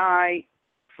he's a guy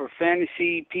for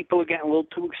fantasy people are getting a little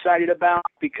too excited about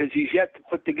because he's yet to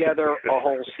put together a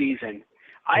whole season.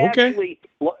 I actually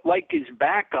like his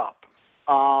backup,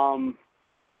 Roy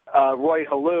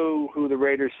Halou, who the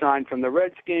Raiders signed from the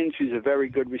Redskins, who's a very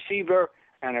good receiver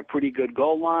and a pretty good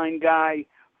goal line guy.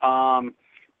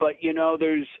 But,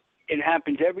 it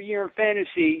happens every year in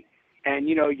fantasy, and,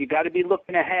 you got to be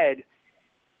looking ahead,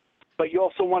 but you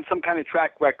also want some kind of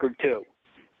track record too.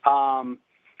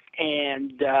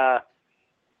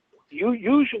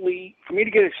 Usually, for me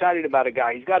to get excited about a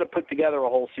guy, he's got to put together a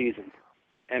whole season,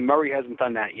 and Murray hasn't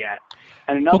done that yet.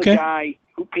 And another guy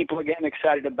who people are getting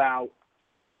excited about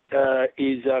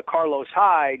is Carlos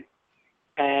Hyde,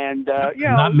 and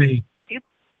not me.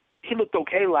 He looked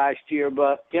okay last year,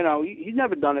 but he's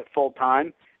never done it full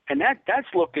time, and that's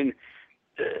looking.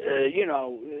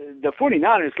 The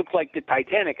 49ers look like the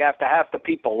Titanic after half the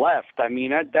people left. I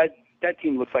mean, that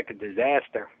team looks like a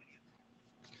disaster.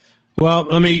 Well,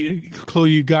 let me clue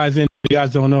you guys in. You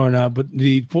guys don't know or not, but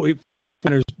the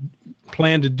 49ers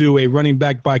plan to do a running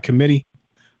back by committee.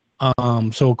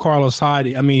 So Carlos Hyde,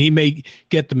 he may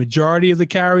get the majority of the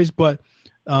carries, but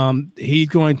he's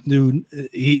going to.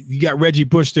 You got Reggie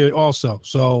Bush there also,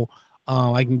 so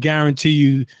I can guarantee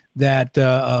you that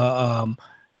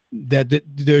that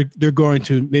they're going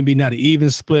to maybe not an even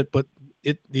split, but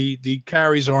the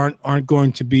carries aren't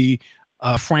going to be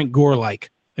Frank Gore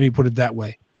like. Let me put it that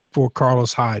way for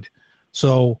Carlos Hyde.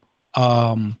 So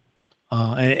and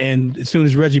as soon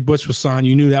as Reggie Bush was signed,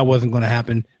 you knew that wasn't going to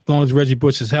happen. As long as Reggie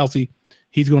Bush is healthy,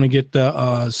 he's going to get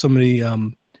some of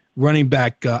the running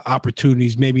back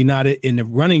opportunities, maybe not in the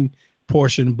running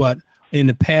portion, but in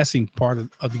the passing part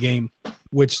of the game,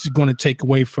 which is going to take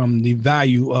away from the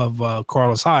value of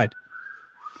Carlos Hyde.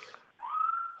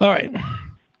 All right.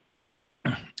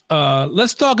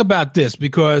 Let's talk about this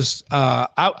because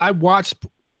I watched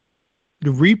the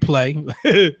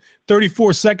replay,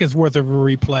 34 seconds worth of a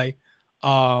replay.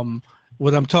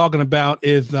 What I'm talking about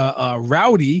is Ronda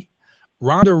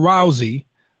Rousey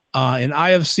in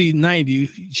IFC 90.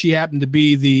 She happened to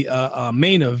be the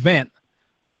main event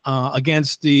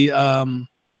against the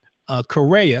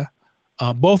Correa.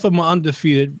 Both of them are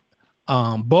undefeated.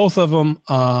 Both of them,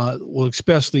 well,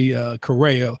 especially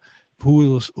Correa,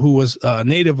 who was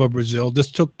native of Brazil. This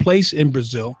took place in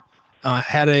Brazil.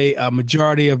 Had a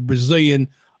majority of Brazilian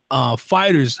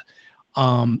fighters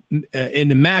in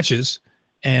the matches.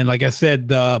 And like I said,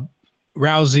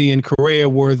 Rousey and Correa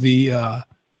were the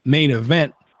main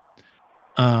event.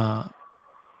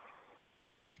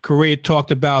 Correa talked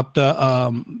about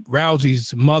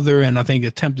Rousey's mother and I think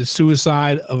attempted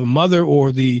suicide of a mother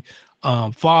or the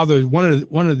father, one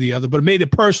or the other, but it made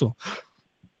it personal.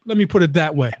 Let me put it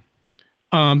that way.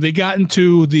 They got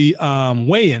into the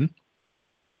weigh-in,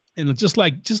 and just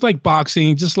like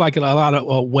boxing, just like a lot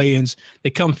of weigh-ins, they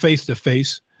come face to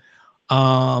face.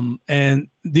 And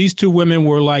these two women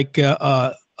were like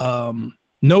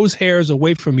nose hairs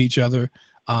away from each other,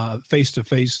 face to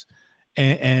face,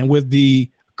 and with the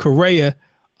Correa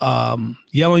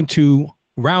yelling to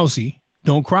Rousey,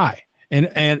 "Don't cry."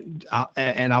 And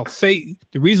I'll say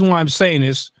the reason why I'm saying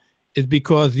this is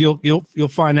because you'll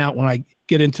find out when I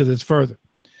get into this further.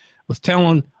 I was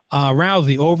telling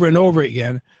Rousey over and over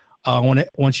again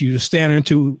once you stand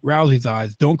into Rousey's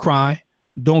eyes, "Don't cry,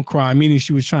 don't cry," meaning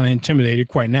she was trying to intimidate her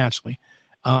quite naturally,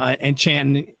 and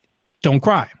chanting, "Don't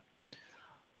cry."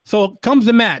 So comes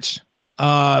the match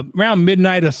around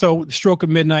midnight or so, stroke of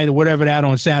midnight or whatever that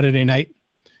on Saturday night.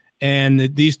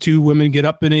 And these two women get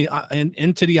up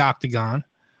into the octagon.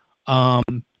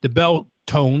 The bell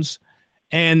tones,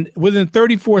 and within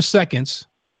 34 seconds,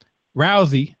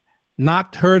 Rousey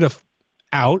knocked her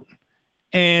out.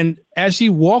 And as she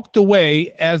walked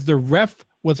away, as the ref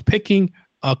was picking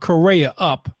Correa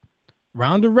up,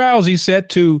 Ronda Rousey said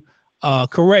to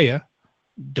Correa,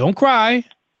 "Don't cry,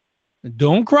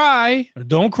 don't cry,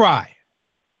 don't cry."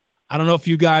 I don't know if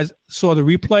you guys saw the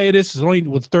replay of this. It's only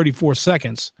with 34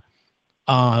 seconds.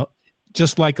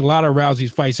 Just like a lot of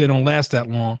Rousey's fights, they don't last that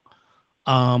long.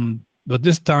 But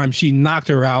this time she knocked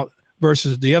her out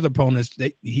versus the other opponents.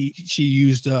 She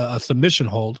used a submission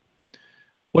hold.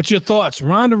 What's your thoughts?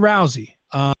 Ronda Rousey.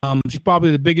 She's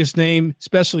probably the biggest name,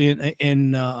 especially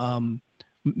in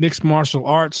mixed martial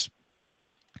arts.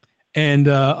 and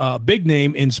a big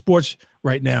name in sports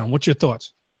right now. What's your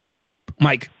thoughts,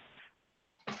 Mike?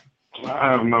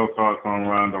 I have no thoughts on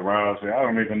Ronda Rousey. I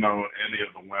don't even know any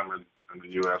of the women in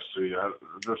the UFC. It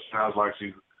just sounds like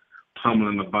she's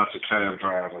tumbling a bunch of cab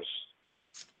drivers.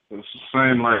 It's the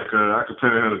same like I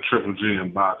compare her to Triple G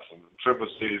in boxing. Triple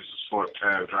G is sport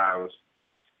cab drivers.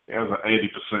 He has an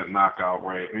 80% knockout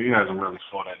rate. He hasn't really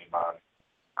fought anybody.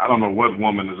 I don't know what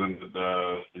woman is in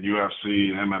the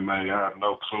UFC and MMA. I have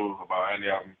no clue about any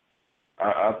of them.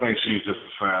 I think she's just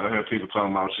a fan. I heard people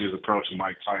talking about she's approaching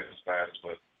Mike Tyson status,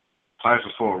 but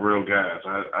Tyson fought real guys.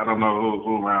 I don't know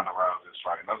who Ronda Rousey is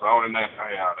fighting. That's the only name I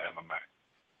hear out of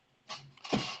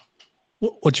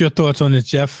MMA. What's your thoughts on this,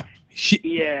 Jeff?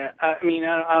 Yeah, I mean,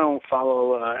 I don't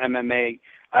follow MMA.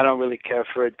 I don't really care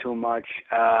for it too much.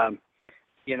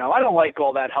 You know, I don't like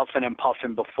all that huffing and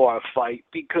puffing before a fight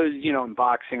because, you know, in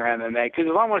boxing or MMA, because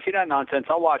if I want to see that nonsense,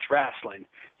 I'll watch wrestling,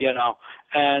 you know.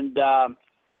 And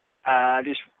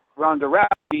this Ronda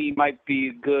Rousey might be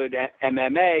a good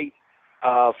MMA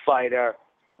fighter,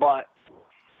 but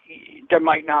there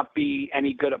might not be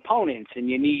any good opponents. And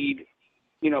you need,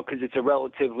 you know, because it's a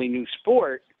relatively new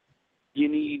sport, you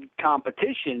need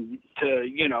competition to,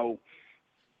 you know,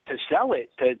 to sell it,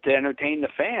 to entertain the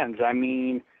fans. I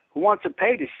mean, who wants to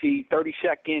pay to see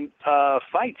 30-second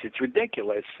fights? It's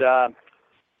ridiculous. Yeah,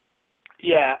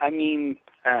 I mean,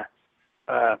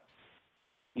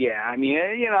 yeah, I mean,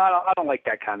 you know, I don't like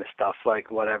that kind of stuff,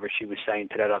 like whatever she was saying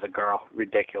to that other girl.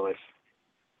 Ridiculous.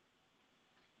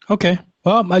 Okay.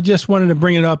 Well, I just wanted to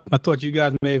bring it up. I thought you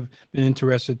guys may have been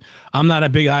interested. I'm not a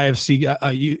big IFC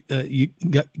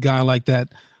guy like that,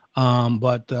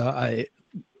 but I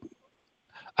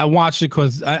watched it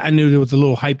because I knew there was a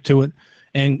little hype to it,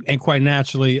 and quite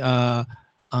naturally,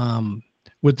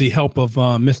 with the help of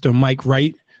Mr. Mike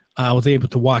Wright, I was able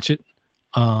to watch it,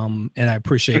 and I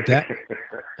appreciate that.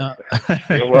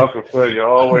 You're welcome, sir. You're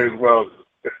always welcome.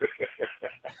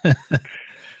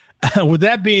 With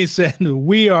that being said,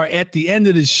 we are at the end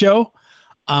of the show.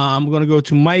 I'm going to go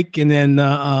to Mike and then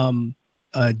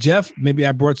Jeff. Maybe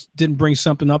I didn't bring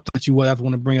something up that you would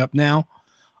want to bring up now,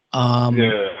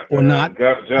 or not.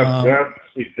 Jeff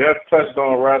touched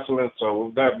on wrestling. So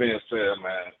with that being said,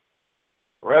 man,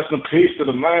 rest in peace to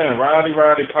the man,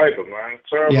 Roddy Piper, man.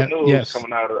 Terrible news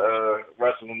coming out of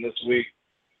wrestling this week.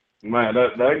 Man,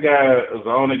 that guy is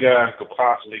the only guy who could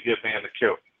possibly get me in the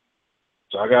kill.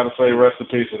 So I got to say rest in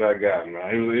peace to that guy,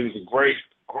 man. He was a great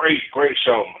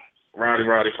showman,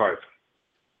 Roddy Piper.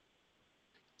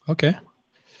 Okay.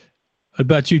 What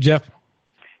about you, Jeff?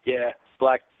 Yeah,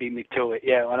 Black beat me to it.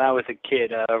 Yeah, when I was a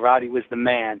kid, Roddy was the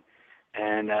man,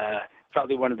 and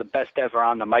probably one of the best ever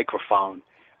on the microphone.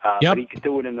 But he could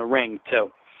do it in the ring,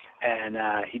 too. And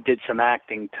he did some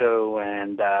acting, too,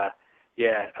 and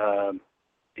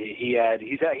he had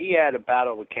a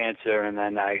battle with cancer, and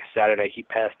then Saturday he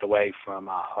passed away from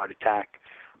a heart attack.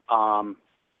 So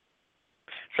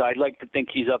I'd like to think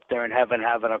he's up there in heaven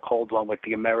having a cold one with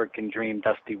the American Dream,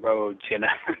 Dusty Rhodes, you know.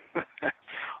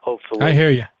 Hopefully. I hear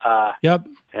you. Yep.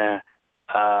 Yeah.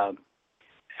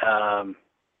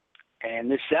 And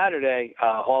this Saturday,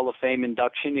 Hall of Fame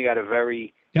induction. You got a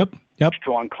very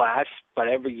strong class, but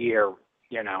every year,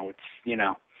 you know, it's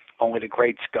only the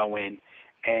greats go in,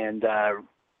 and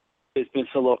there's been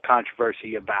some little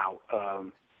controversy about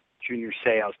Junior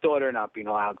Seau's daughter not being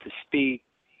allowed to speak,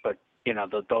 but, you know,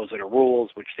 those are the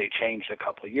rules, which they changed a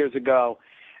couple of years ago.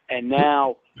 And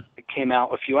now it came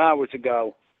out a few hours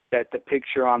ago that the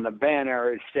picture on the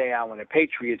banner is Seau in a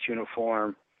Patriots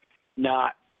uniform,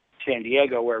 not San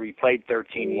Diego, where he played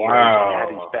 13 years and had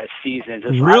his best seasons.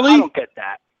 Really? I don't get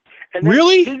that. And then,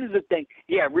 really? This is the thing.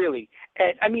 Yeah, really.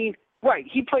 And, I mean, right,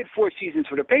 he played 4 seasons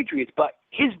for the Patriots, but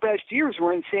his best years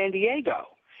were in San Diego.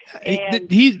 And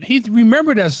he's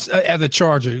remembered as a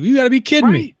Charger. You got to be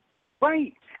kidding me.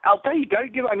 Right. I'll tell you, very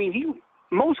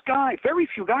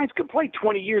few guys could play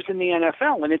 20 years in the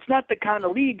NFL, and it's not the kind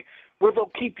of league where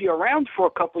they'll keep you around for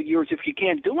a couple of years if you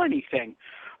can't do anything.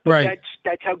 But right.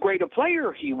 That's how great a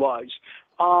player he was.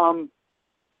 Now,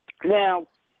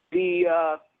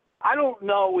 I don't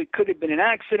know, it could have been an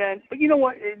accident, but you know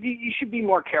what? You should be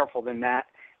more careful than that.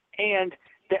 And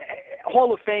the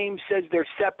Hall of Fame says they're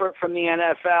separate from the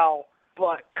NFL,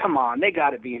 but come on, they got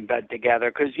to be in bed together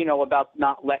because, you know, about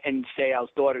not letting Seau's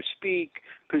daughter speak,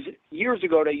 because years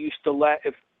ago they used to let,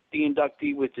 if the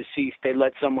inductee was deceased, they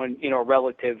let someone, you know, a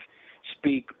relative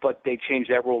speak, but they changed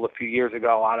that rule a few years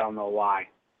ago. I don't know why.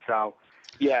 So,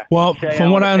 yeah. Well,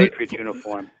 from what I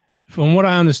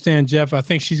understand, Jeff, I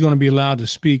think she's going to be allowed to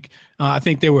speak. I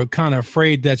think they were kind of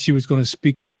afraid that she was going to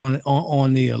speak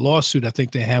on the lawsuit I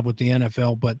think they have with the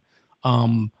NFL, but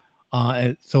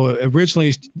And so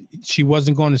originally she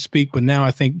wasn't going to speak, but now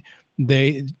I think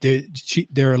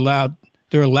they're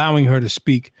allowing her to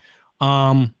speak.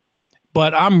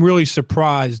 But I'm really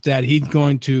surprised that he's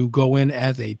going to go in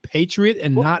as a Patriot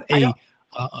and not a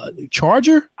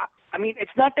Charger. I mean,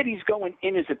 it's not that he's going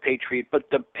in as a Patriot, but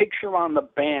the picture on the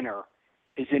banner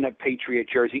is in a Patriot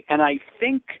jersey. And I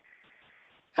think,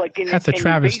 like that's a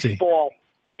travesty.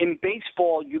 In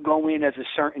baseball, you go in as a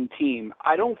certain team.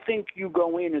 I don't think you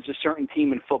go in as a certain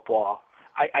team in football.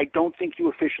 I don't think you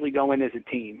officially go in as a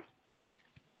team.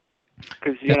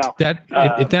 Because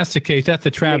if that's the case, that's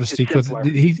a travesty because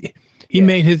he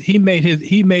made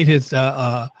his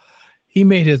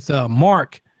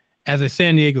mark as a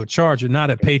San Diego Charger, not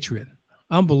a Patriot.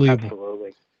 Unbelievable.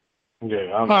 Absolutely.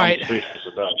 Yeah, I'm speechless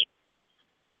of that.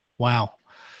 Wow.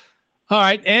 All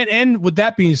right, and with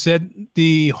that being said,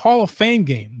 the Hall of Fame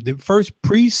game, the first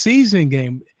preseason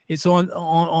game, it's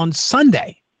on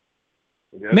Sunday.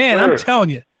 Yes, man, sir.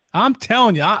 I'm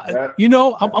telling you, I'm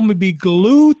gonna be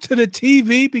glued to the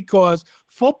TV because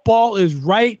football is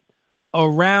right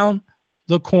around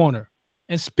the corner.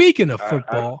 And speaking of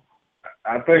football,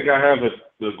 I think I have it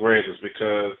the greatest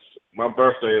because my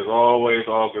birthday is always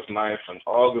August 9th, and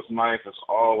August 9th is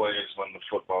always when the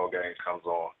football game comes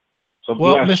on. So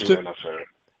bless you, NFL.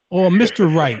 Well,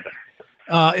 Mr. Wright,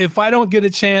 if I don't get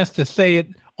a chance to say it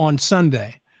on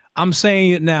Sunday, I'm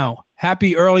saying it now.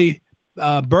 Happy early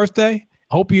birthday.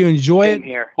 Hope you enjoy it. Same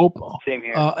here.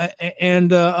 And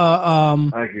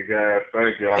thank you, guys.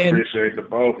 Thank you. I appreciate the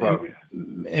both of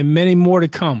you. And many more to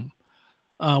come.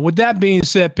 With that being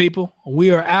said, people, we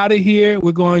are out of here.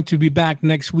 We're going to be back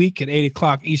next week at 8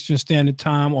 o'clock Eastern Standard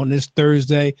Time on this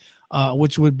Thursday,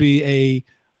 which would be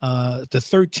the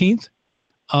 13th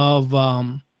of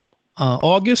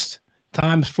August.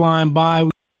 Time's flying by.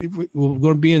 We're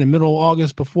going to be in the middle of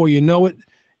August before you know it.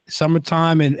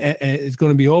 Summertime, and it's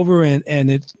going to be over, and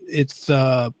it's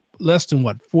less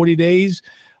than 40 days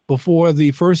before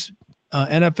the first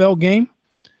NFL game.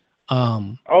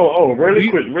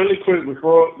 Really quick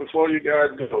before you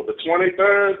guys go, the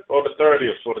 23rd or the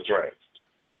 30th for the draft?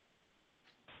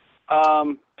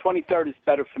 23rd is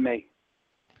better for me.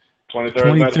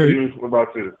 23rd better for you? What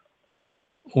about you?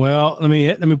 Well, let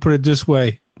me put it this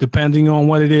way. Depending on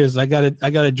what it is, I got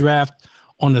a draft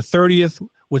on the 30th,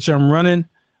 which I'm running.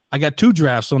 I got 2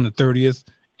 drafts on the 30th,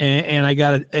 and I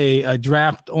got a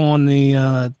draft on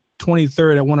the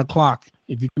 23rd at 1 o'clock.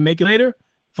 If you can make it later,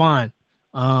 fine.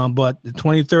 But the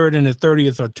 23rd and the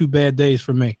 30th are 2 bad days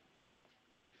for me.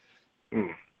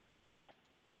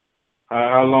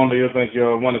 How long do you think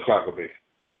your 1 o'clock will be?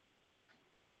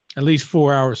 At least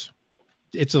 4 hours.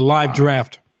 It's a live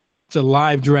draft. It's a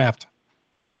live draft.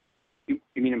 You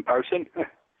mean in person?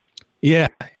 Yeah,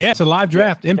 it's a live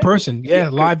draft in person. Yeah,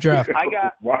 live draft. I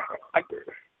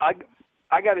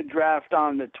got a draft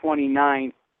on the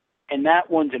 29th, and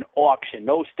that one's an auction.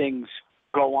 Those things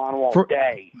go on all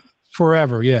day.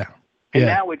 Forever, yeah. And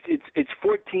now it's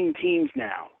 14 teams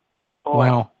now.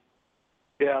 Wow.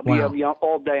 Yeah, I'll be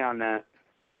all day on that.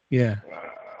 Yeah.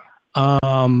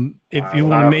 If you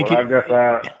want to make it,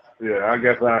 I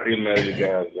guess I'll email you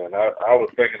guys then. I was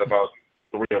thinking about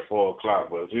 3 or 4 o'clock,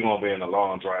 but if you're gonna be in a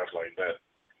long drive like that,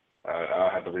 I'll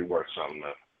have to rework something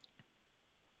up.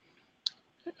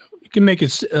 You can make it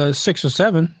 6 or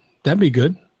 7. That'd be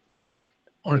good.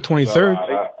 On the 23rd.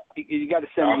 You got to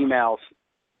send emails.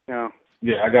 Yeah.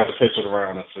 Yeah, I got to pitch it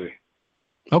around and see.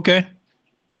 Okay.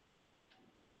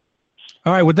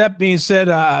 All right. With that being said,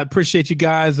 I appreciate you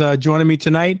guys joining me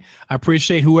tonight. I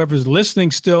appreciate whoever's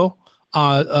listening still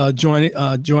joining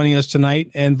us tonight.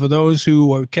 And for those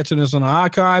who are catching us on the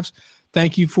archives,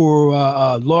 thank you for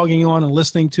logging on and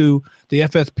listening to the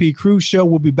Fsp Crew Show.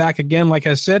 We'll be back again, like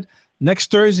I said,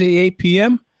 next Thursday, 8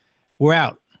 p.m. We're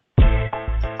out.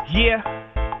 Yeah.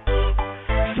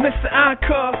 It's Mr.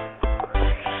 Encore.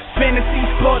 Fantasy,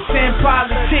 sports, and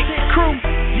politics. Crew.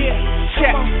 Yeah.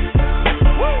 Check.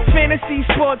 Fantasy,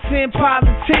 sports, and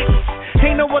politics.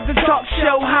 Ain't no other talk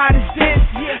show hot as this.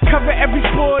 Cover every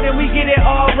sport and we get it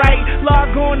all right.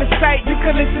 Log on the site, you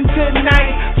can listen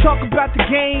tonight. Talk about the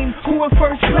game, who in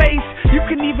first place. You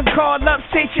can even call up,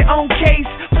 state your own case.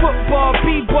 Football,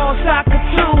 b-ball, soccer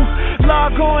too.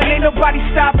 Log on, ain't nobody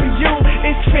stopping you.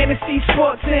 It's Fantasy,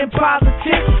 sports, and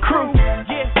politics. Crew.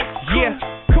 Yeah.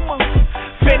 Come on.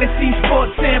 Fantasy,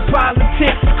 sports, and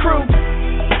politics. Crew.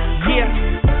 Yeah.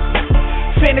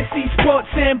 Fantasy, sports,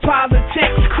 and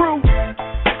politics. Crew.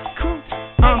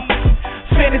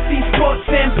 Fantasy, sports,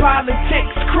 and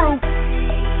politics. Crew.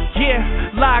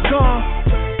 Yeah, log on.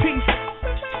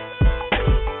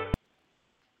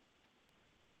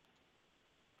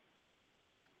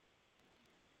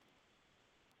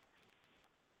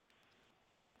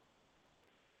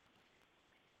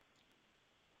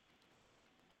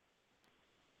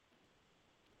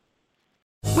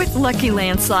 With Lucky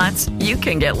Land Slots, you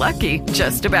can get lucky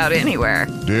just about anywhere.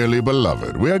 Dearly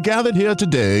beloved, we are gathered here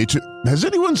today to... Has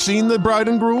anyone seen the bride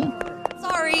and groom?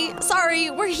 Sorry,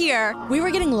 we're here. We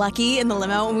were getting lucky in the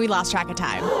limo and we lost track of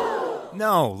time.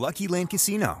 No, Lucky Land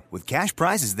Casino, with cash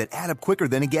prizes that add up quicker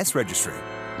than a guest registry.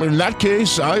 In that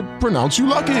case, I pronounce you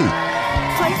lucky.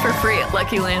 Play for free at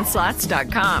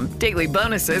LuckyLandSlots.com. Daily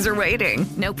bonuses are waiting.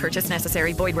 No purchase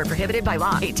necessary. Void where prohibited by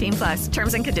law. 18+.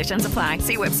 Terms and conditions apply.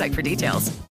 See website for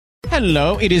details.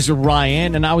 Hello, it is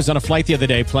Ryan, and I was on a flight the other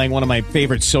day playing one of my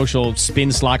favorite social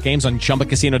spin slot games on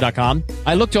ChumbaCasino.com.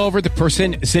 I looked over at the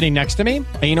person sitting next to me,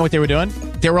 and you know what they were doing?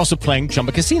 They were also playing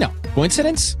Chumba Casino.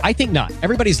 Coincidence? I think not.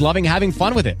 Everybody's loving having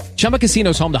fun with it. Chumba Casino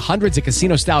is home to hundreds of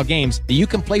casino-style games that you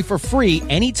can play for free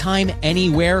anytime,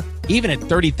 anywhere, even at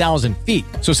 30,000 feet.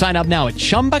 So sign up now at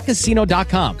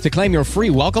ChumbaCasino.com to claim your free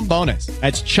welcome bonus.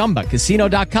 That's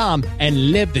ChumbaCasino.com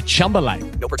and live the Chumba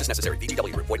life. No purchase necessary.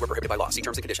 VGW. Void where prohibited by law. See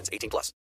terms and conditions. 18+.